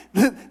like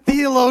the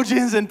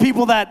theologians and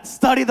people that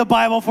study the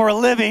Bible for a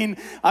living.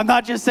 I'm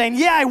not just saying,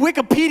 yeah, I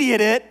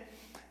Wikipedia'd it.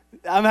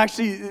 I'm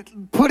actually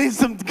putting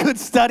some good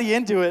study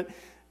into it.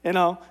 You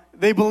know,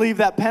 they believe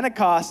that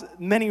Pentecost,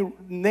 many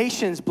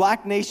nations,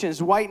 black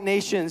nations, white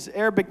nations,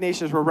 Arabic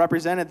nations were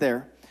represented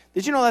there.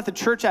 Did you know that the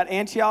church at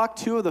Antioch,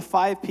 2 of the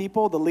 5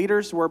 people, the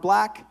leaders, were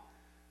black?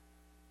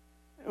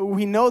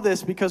 We know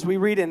this because we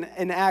read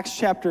in Acts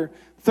chapter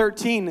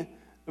 13,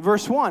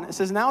 verse 1. It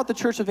says, now at the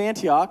church of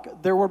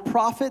Antioch, there were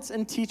prophets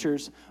and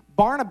teachers,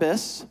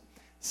 Barnabas,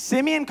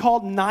 Simeon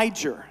called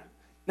Niger.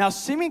 Now,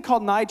 Simeon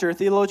called Niger,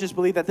 theologians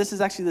believe that this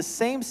is actually the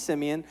same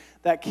Simeon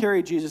that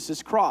carried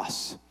Jesus'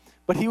 cross.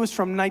 But he was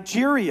from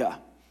Nigeria.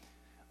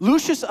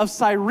 Lucius of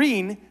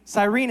Cyrene.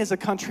 Cyrene is a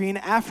country in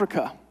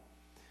Africa.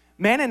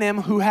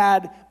 Mananim, who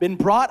had been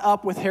brought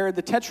up with Herod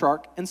the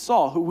Tetrarch, and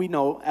Saul, who we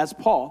know as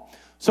Paul.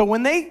 So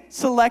when they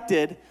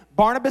selected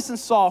Barnabas and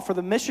Saul for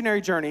the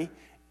missionary journey,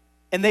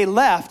 and they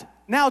left,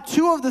 now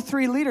 2 of the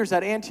 3 leaders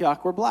at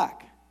Antioch were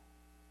black.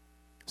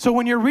 So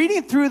when you're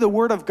reading through the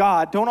Word of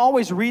God, don't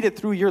always read it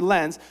through your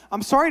lens.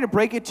 I'm sorry to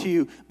break it to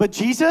you, but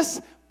Jesus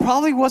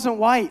probably wasn't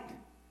white.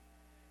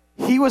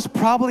 He was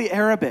probably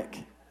Arabic.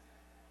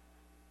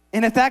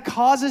 And if that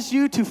causes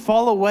you to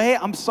fall away,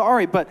 I'm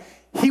sorry, but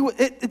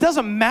it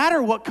doesn't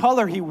matter what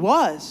color he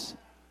was.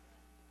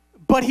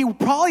 But he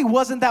probably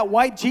wasn't that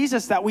white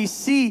Jesus that we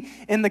see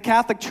in the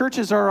Catholic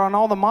churches or on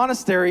all the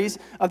monasteries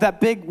of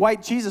that big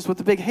white Jesus with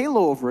the big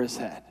halo over his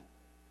head.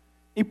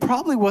 He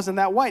probably wasn't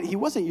that white. He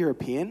wasn't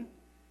European.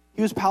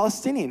 He was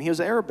Palestinian. He was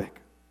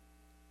Arabic.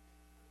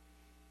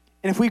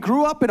 And if we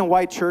grew up in a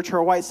white church or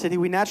a white city,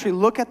 we naturally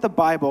look at the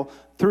Bible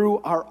through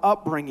our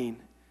upbringing.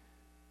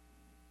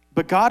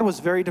 But God was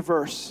very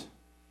diverse.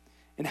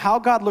 And how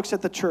God looks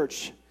at the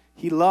church,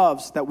 he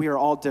loves that we are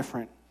all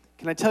different.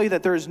 Can I tell you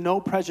that there is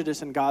no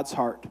prejudice in God's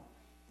heart?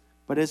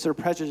 But is there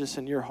prejudice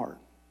in your heart?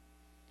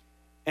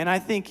 And I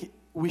think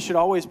we should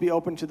always be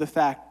open to the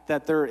fact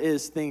that there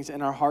is things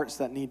in our hearts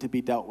that need to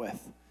be dealt with.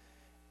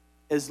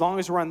 As long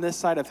as we're on this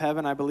side of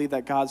heaven, I believe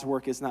that God's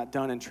work is not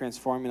done in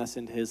transforming us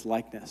into his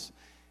likeness.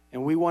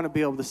 And we want to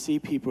be able to see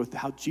people with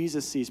how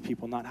Jesus sees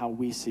people, not how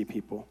we see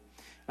people.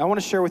 I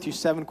want to share with you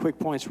 7 quick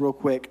points real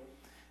quick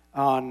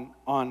on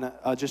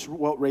just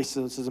what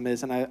racism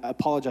is. And I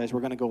apologize,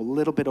 we're going to go a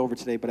little bit over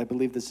today, but I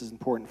believe this is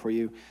important for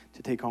you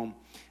to take home.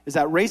 Is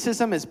that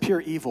racism is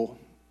pure evil.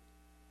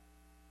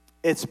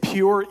 It's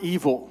pure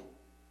evil.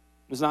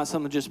 It's not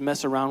something to just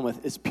mess around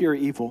with. It's pure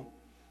evil.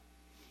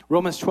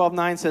 Romans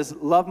 12:9 says,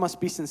 love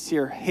must be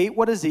sincere. Hate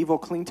what is evil,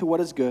 cling to what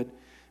is good.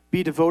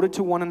 Be devoted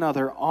to one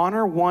another.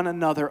 Honor one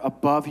another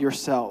above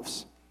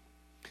yourselves.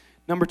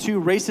 Number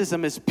 2,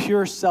 racism is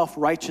pure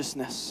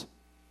self-righteousness.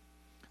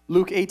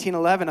 Luke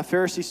 18:11, a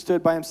Pharisee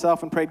stood by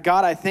himself and prayed,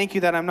 God, I thank you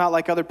that I'm not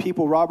like other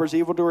people, robbers,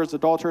 evildoers,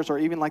 adulterers, or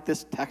even like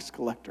this tax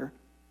collector.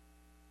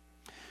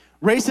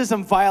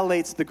 Racism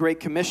violates the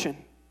Great Commission.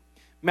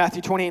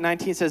 Matthew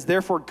 28:19 says,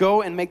 therefore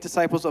go and make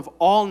disciples of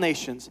all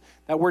nations.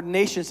 That word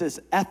nations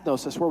is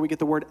ethnos. That's where we get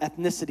the word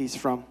ethnicities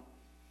from.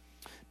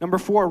 Number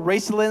 4,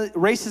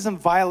 racism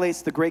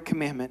violates the Great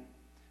Commandment.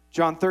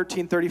 John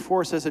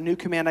 13:34 says, a new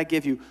command I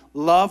give you,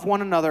 love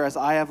one another as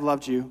I have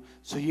loved you,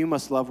 so you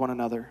must love one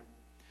another.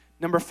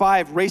 Number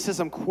 5,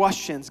 racism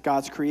questions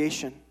God's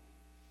creation.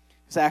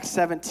 Acts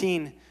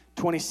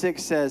 17:26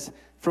 says,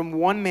 from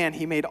one man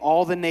he made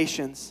all the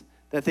nations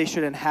that they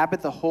should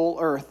inhabit the whole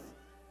earth.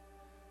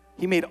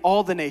 He made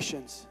all the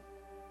nations.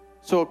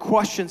 So it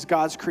questions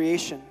God's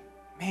creation.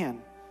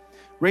 Man,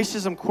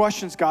 racism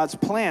questions God's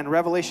plan.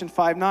 Revelation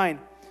 5:9.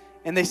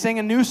 And they sang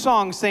a new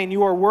song saying,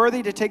 you are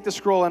worthy to take the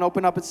scroll and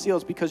open up its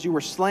seals because you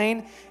were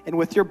slain, and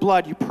with your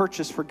blood you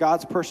purchased for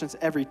God's persons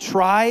every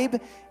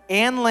tribe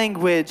and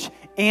language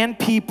and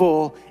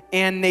people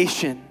and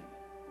nation.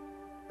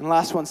 And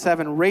last one,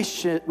 7,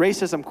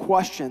 racism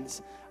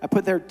questions. I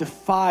put there,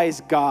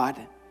 defies God.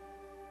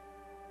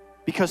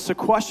 Because to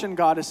question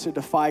God is to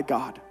defy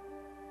God.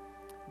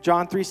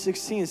 John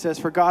 3:16 says,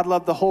 for God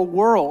loved the whole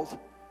world.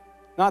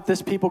 Not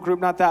this people group,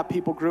 not that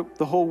people group,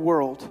 the whole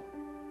world.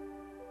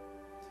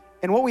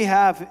 And what we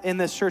have in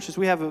this church is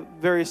we have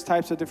various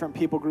types of different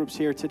people groups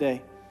here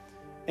today.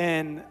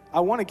 And I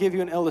want to give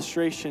you an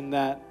illustration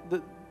that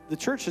the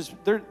church is,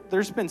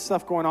 there's been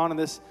stuff going on in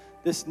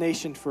this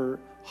nation for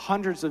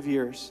hundreds of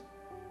years.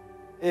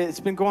 It's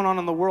been going on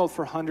in the world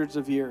for hundreds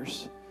of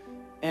years.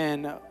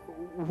 And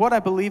what I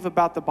believe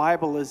about the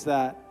Bible is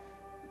that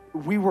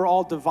we were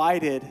all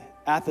divided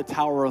at the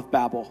Tower of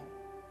Babel.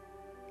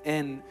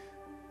 And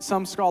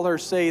some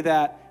scholars say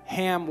that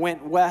Ham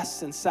went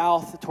west and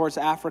south towards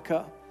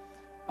Africa.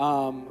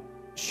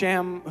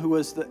 Shem, who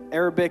was the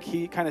Arabic,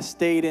 he kind of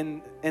stayed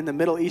in the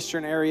Middle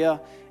Eastern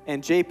area.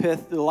 And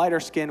Japheth, the lighter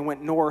skin,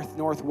 went north,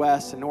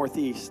 northwest, and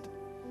northeast.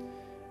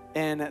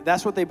 And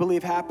that's what they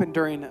believe happened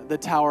during the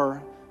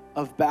Tower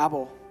of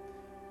Babel.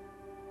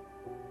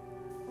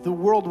 The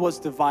world was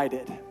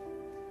divided.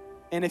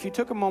 And if you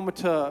took a moment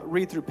to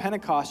read through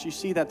Pentecost, you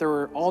see that there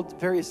were all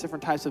various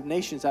different types of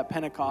nations at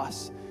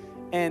Pentecost.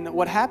 And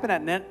what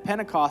happened at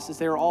Pentecost is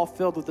they were all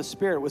filled with the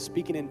Spirit, with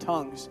speaking in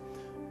tongues.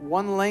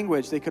 One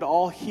language, they could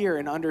all hear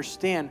and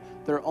understand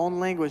their own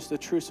language, the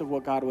truths of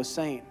what God was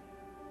saying.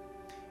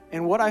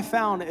 And what I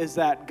found is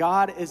that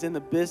God is in the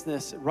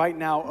business right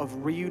now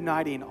of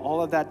reuniting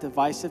all of that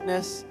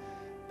divisiveness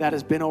that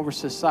has been over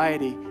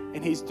society,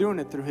 and He's doing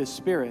it through His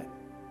Spirit.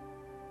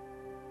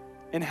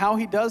 And how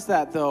He does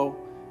that, though,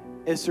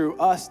 is through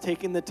us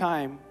taking the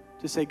time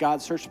to say,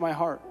 God, search my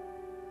heart.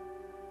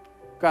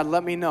 God,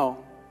 let me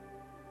know.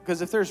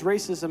 Because if there's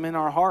racism in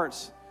our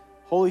hearts,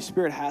 Holy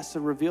Spirit has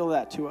to reveal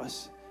that to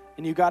us.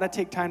 And you got to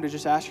take time to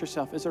just ask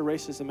yourself, is there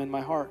racism in my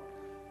heart?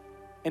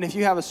 And if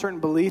you have a certain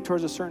belief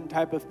towards a certain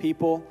type of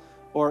people,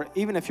 or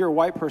even if you're a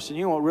white person,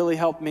 you know what really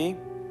helped me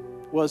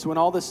was when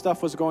all this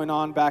stuff was going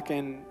on back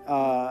in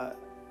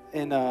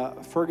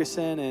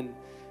Ferguson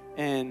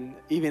and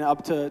even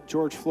up to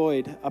George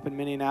Floyd up in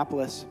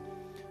Minneapolis,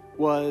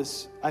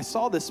 was I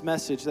saw this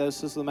message.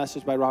 This is the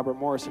message by Robert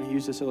Morris, and he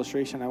used this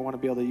illustration. I want to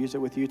be able to use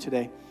it with you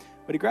today.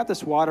 But he grabbed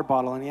this water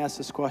bottle and he asked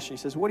this question.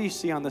 He says, what do you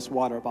see on this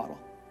water bottle?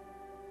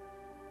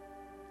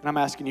 And I'm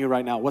asking you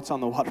right now, what's on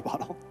the water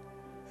bottle?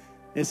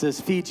 It says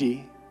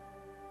Fiji.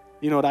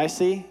 You know what I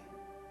see?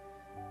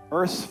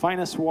 Earth's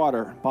finest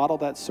water,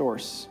 bottled at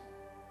source.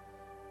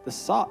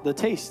 The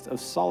taste of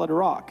solid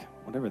rock,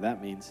 whatever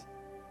that means.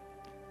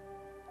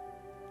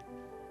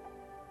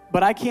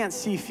 But I can't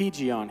see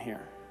Fiji on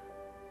here.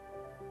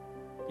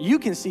 You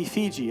can see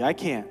Fiji, I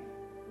can't.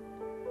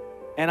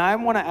 And I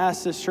want to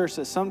ask this church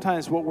that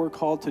sometimes what we're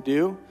called to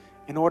do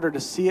in order to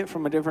see it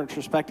from a different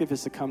perspective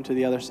is to come to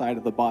the other side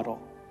of the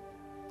bottle.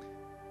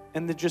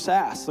 And to just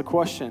ask the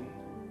question,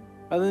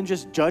 rather than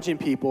just judging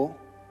people,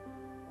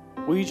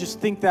 will you just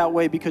think that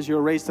way because you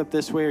were raised up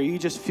this way, or you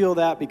just feel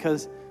that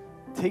because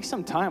take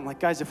some time. Like,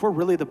 guys, if we're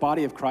really the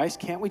body of Christ,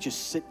 can't we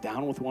just sit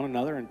down with one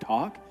another and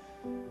talk?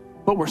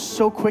 But we're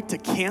so quick to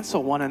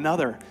cancel one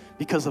another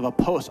because of a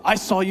post. I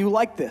saw you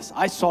like this.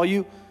 I saw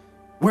you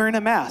wearing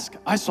a mask.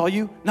 I saw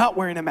you not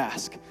wearing a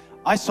mask.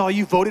 I saw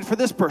you voted for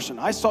this person.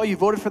 I saw you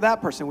voted for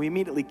that person. We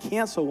immediately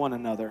cancel one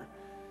another.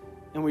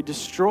 And we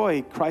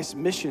destroy Christ's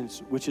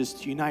missions, which is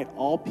to unite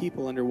all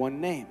people under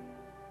one name.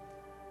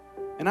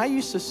 And I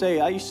used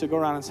to go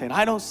around and say,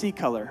 I don't see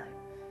color.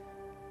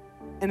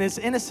 And as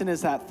innocent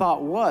as that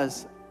thought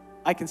was,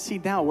 I can see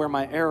now where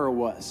my error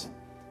was.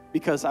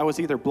 Because I was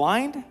either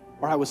blind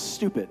or I was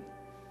stupid.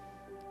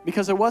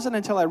 Because it wasn't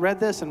until I read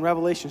this in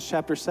Revelation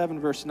chapter 7,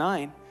 verse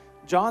 9,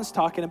 John's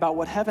talking about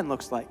what heaven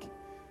looks like.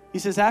 He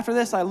says, after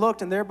this I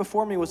looked, and there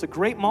before me was a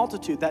great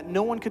multitude that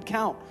no one could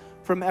count,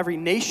 from every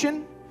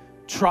nation,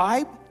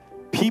 tribe,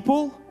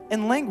 people,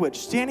 and language,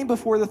 standing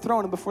before the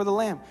throne and before the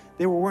Lamb.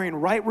 They were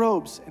wearing white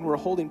robes and were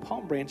holding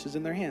palm branches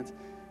in their hands.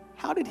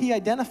 How did he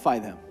identify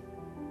them?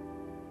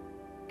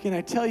 Can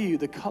I tell you,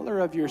 the color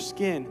of your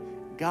skin,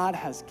 God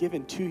has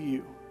given to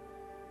you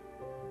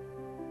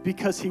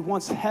because he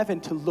wants heaven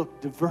to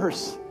look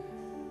diverse.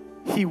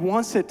 He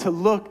wants it to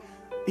look,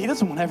 he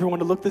doesn't want everyone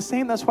to look the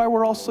same. That's why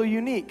we're all so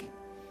unique.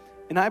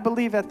 And I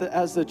believe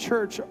as the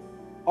church,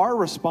 our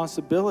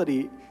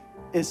responsibility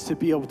is to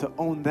be able to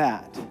own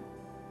that.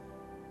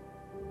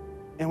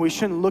 And we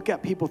shouldn't look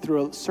at people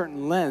through a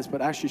certain lens,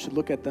 but actually should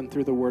look at them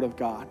through the Word of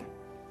God.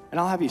 And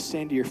I'll have you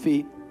stand to your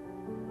feet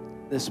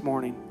this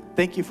morning.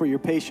 Thank you for your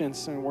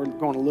patience, and we're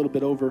going a little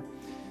bit over.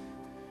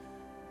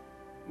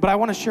 But I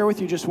want to share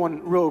with you just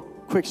one real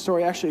quick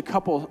story, actually a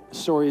couple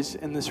stories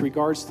in this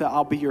regards to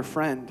I'll be your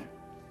friend.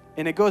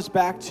 And it goes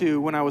back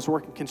to when I was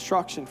working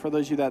construction. For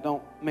those of you that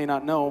may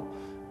not know,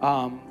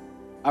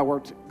 I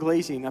worked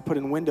glazing. I put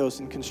in windows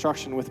in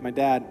construction with my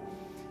dad.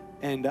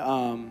 And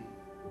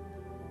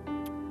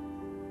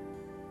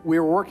we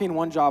were working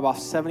one job off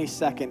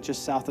 72nd,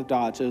 just south of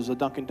Dodge. It was a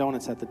Dunkin'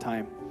 Donuts at the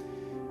time.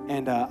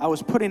 And I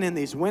was putting in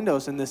these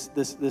windows, and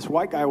this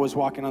white guy was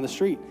walking on the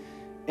street.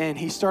 And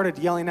he started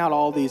yelling out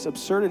all these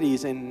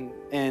absurdities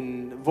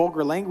and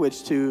vulgar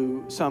language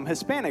to some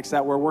Hispanics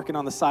that were working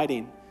on the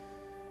siding.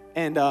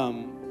 And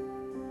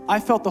I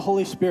felt the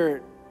Holy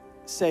Spirit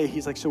say,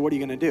 he's like, so what are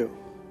you going to do?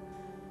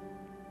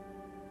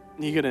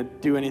 Are you going to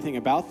do anything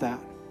about that?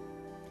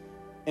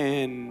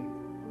 And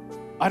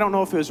I don't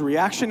know if it was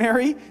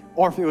reactionary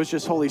or if it was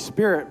just Holy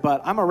Spirit,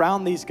 but I'm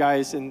around these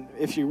guys, and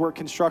if you work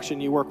construction,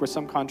 you work with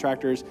some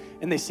contractors,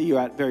 and they see you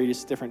at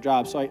various different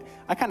jobs. So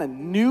I kind of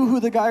knew who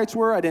the guys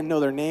were. I didn't know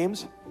their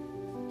names.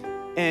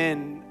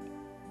 And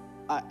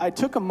I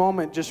took a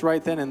moment just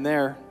right then and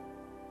there,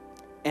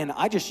 and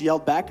I just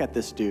yelled back at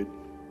this dude.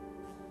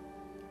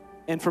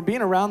 And from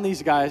being around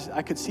these guys,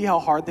 I could see how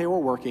hard they were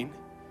working,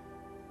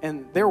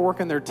 and they were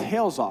working their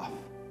tails off.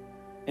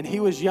 And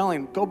he was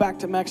yelling, go back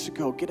to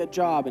Mexico, get a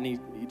job. And he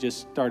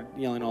just started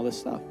yelling all this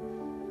stuff.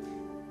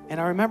 And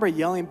I remember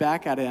yelling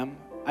back at him.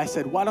 I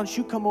said, why don't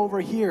you come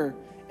over here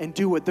and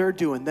do what they're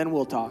doing, then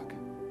we'll talk.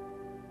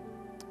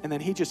 And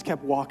then he just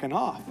kept walking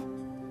off.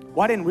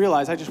 Well, I didn't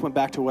realize, I just went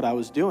back to what I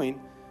was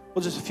doing.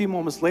 Well, just a few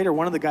moments later,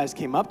 one of the guys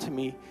came up to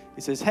me.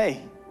 He says,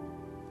 hey,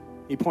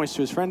 he points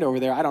to his friend over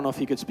there. I don't know if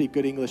he could speak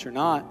good English or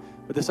not,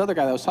 but this other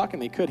guy that was talking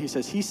to me could. He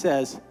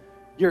says,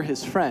 you're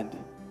his friend.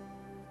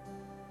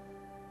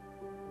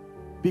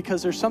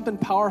 Because there's something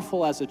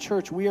powerful as a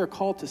church. We are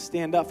called to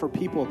stand up for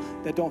people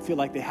that don't feel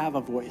like they have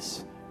a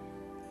voice.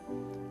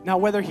 Now,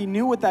 whether he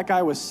knew what that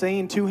guy was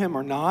saying to him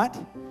or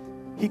not,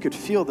 he could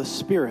feel the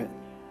Spirit.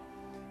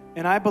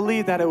 And I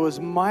believe that it was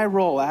my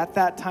role at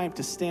that time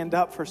to stand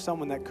up for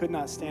someone that could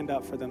not stand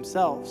up for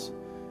themselves.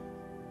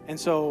 And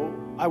so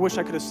I wish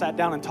I could have sat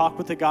down and talked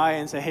with the guy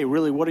and say, hey,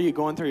 really, what are you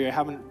going through? You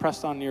haven't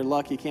pressed on your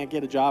luck. You can't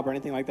get a job or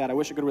anything like that. I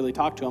wish I could really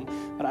talk to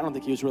him, but I don't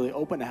think he was really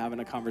open to having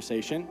a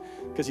conversation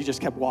because he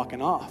just kept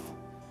walking off.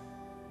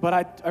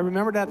 But I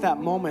remembered at that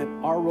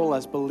moment, our role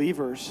as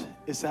believers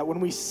is that when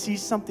we see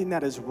something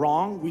that is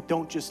wrong, we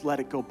don't just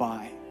let it go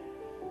by.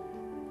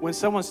 When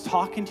someone's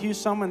talking to you,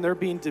 they're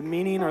being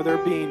demeaning or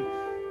they're being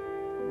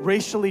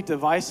racially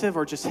divisive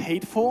or just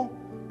hateful,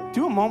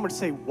 do a moment to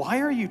say, why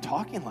are you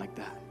talking like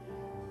that?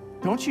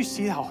 Don't you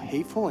see how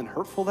hateful and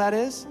hurtful that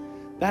is?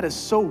 That is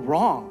so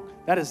wrong.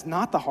 That is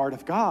not the heart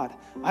of God.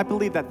 I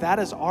believe that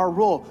is our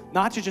role,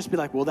 not to just be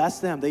like, well, that's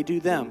them, they do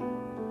them,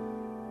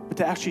 but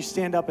to actually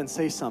stand up and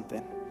say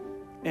something.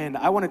 And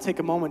I want to take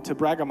a moment to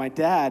brag on my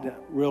dad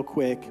real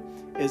quick.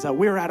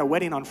 We were at a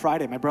wedding on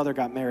Friday. My brother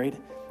got married.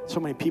 So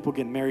many people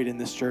getting married in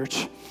this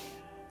church.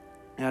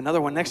 And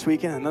another one next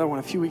weekend, another one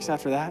a few weeks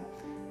after that.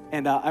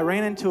 And I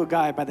ran into a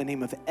guy by the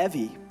name of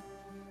Evie.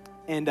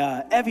 And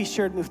Evie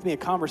shared with me a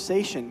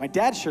conversation. My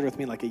dad shared with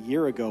me like a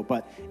year ago,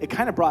 but it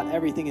kind of brought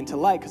everything into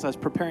light because I was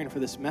preparing for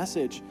this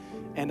message.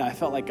 And I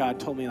felt like God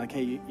told me, like,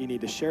 hey, you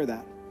need to share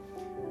that.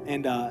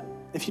 And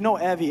if you know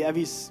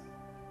Evie's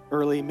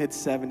early,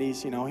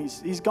 mid-70s. You know,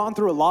 he's gone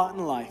through a lot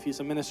in life. He's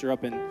a minister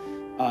up in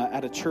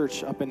at a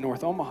church up in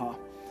North Omaha.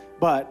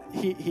 But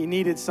he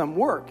needed some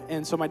work,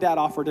 and so my dad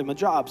offered him a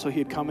job. So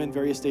he'd come in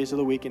various days of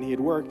the week, and he'd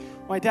work.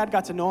 My dad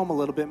got to know him a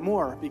little bit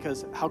more,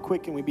 because how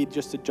quick can we be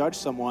just to judge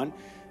someone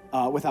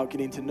without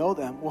getting to know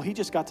them? Well, he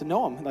just got to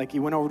know him. Like, he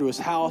went over to his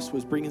house,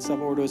 was bringing stuff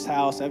over to his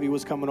house. Evie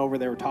was coming over.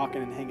 They were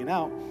talking and hanging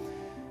out.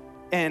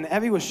 And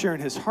Evie was sharing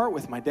his heart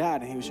with my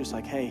dad, and he was just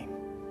like, hey,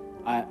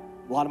 a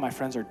lot of my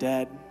friends are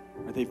dead,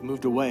 or they've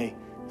moved away.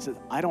 He said,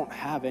 I don't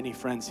have any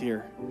friends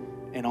here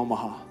in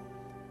Omaha.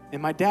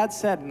 And my dad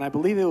said, and I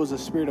believe it was the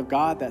Spirit of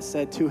God that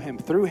said to him,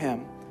 through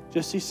him,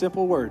 just these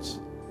simple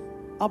words,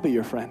 I'll be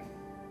your friend.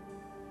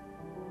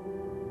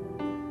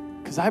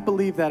 Because I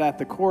believe that at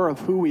the core of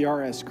who we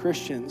are as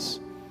Christians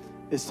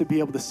is to be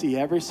able to see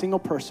every single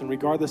person,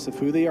 regardless of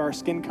who they are,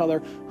 skin color,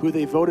 who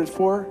they voted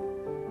for,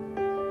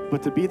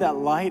 but to be that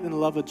light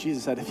and love of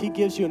Jesus, that if he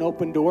gives you an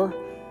open door,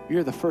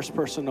 you're the first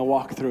person to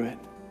walk through it.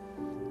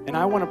 And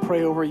I want to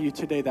pray over you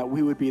today that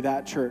we would be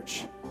that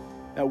church,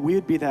 that we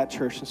would be that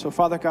church. And so,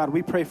 Father God,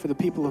 we pray for the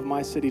people of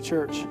My City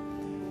Church.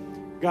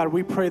 God,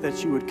 we pray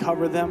that you would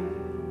cover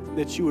them,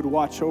 that you would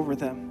watch over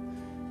them.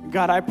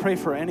 God, I pray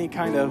for any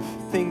kind of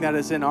thing that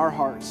is in our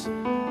hearts.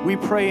 We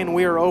pray and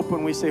we are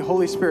open. We say,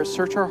 Holy Spirit,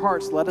 search our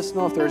hearts. Let us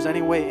know if there's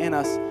any way in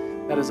us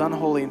that is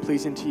unholy and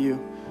pleasing to you.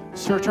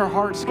 Search our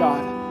hearts,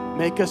 God.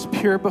 Make us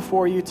pure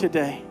before you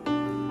today.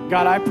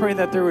 God, I pray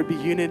that there would be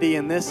unity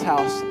in this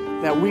house,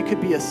 that we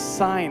could be a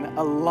sign,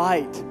 a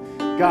light,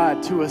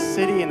 God, to a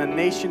city and a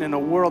nation and a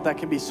world that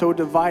can be so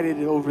divided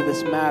over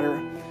this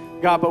matter.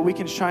 God, but we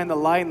can shine the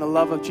light and the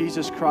love of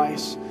Jesus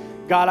Christ.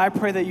 God, I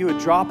pray that you would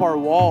drop our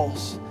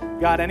walls.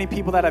 God, any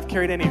people that have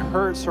carried any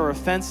hurts or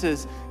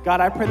offenses, God,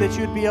 I pray that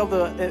you would be able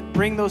to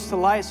bring those to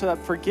light so that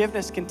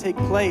forgiveness can take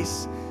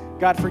place.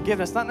 God,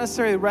 forgiveness, not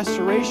necessarily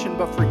restoration,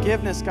 but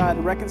forgiveness, God,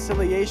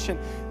 reconciliation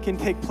can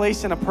take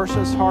place in a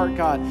person's heart,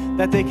 God,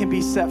 that they can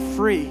be set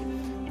free.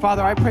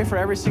 Father, I pray for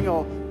every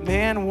single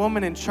man,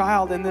 woman, and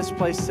child in this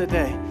place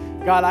today.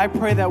 God, I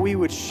pray that we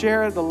would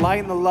share the light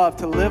and the love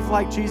to live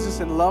like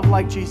Jesus and love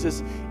like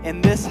Jesus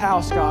in this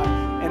house, God.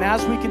 And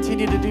as we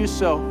continue to do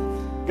so,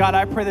 God,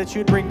 I pray that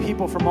you'd bring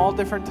people from all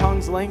different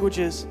tongues,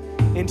 languages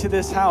into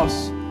this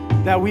house,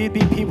 that we'd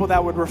be people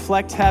that would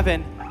reflect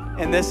heaven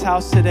in this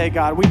house today,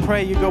 God. We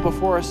pray you go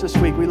before us this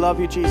week. We love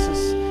you,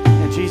 Jesus.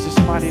 In Jesus'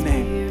 mighty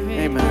name,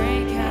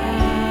 amen.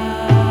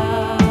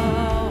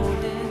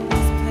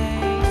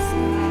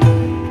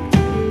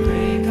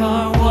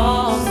 Our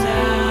walls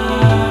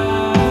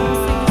down.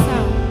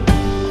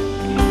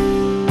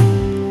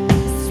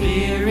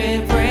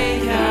 Spirit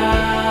break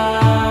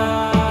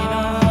out in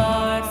our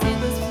hearts in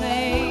this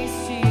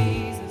place,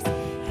 Jesus.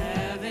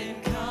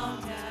 Heaven come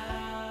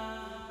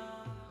down.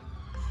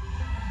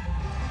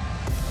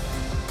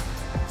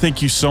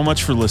 Thank you so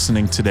much for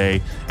listening today,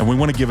 and we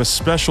want to give a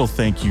special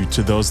thank you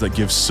to those that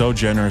give so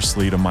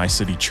generously to My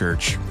City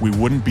Church. We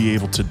wouldn't be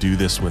able to do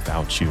this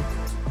without you.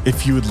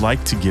 If you would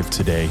like to give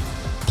today,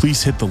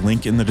 please hit the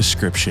link in the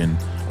description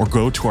or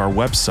go to our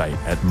website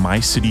at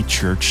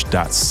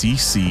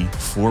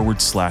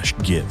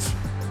mycitychurch.cc/give.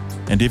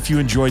 And if you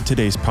enjoyed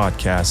today's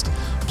podcast,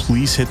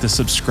 please hit the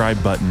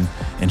subscribe button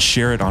and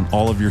share it on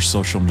all of your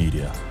social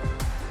media.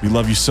 We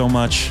love you so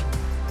much.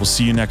 We'll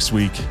see you next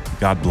week.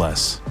 God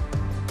bless.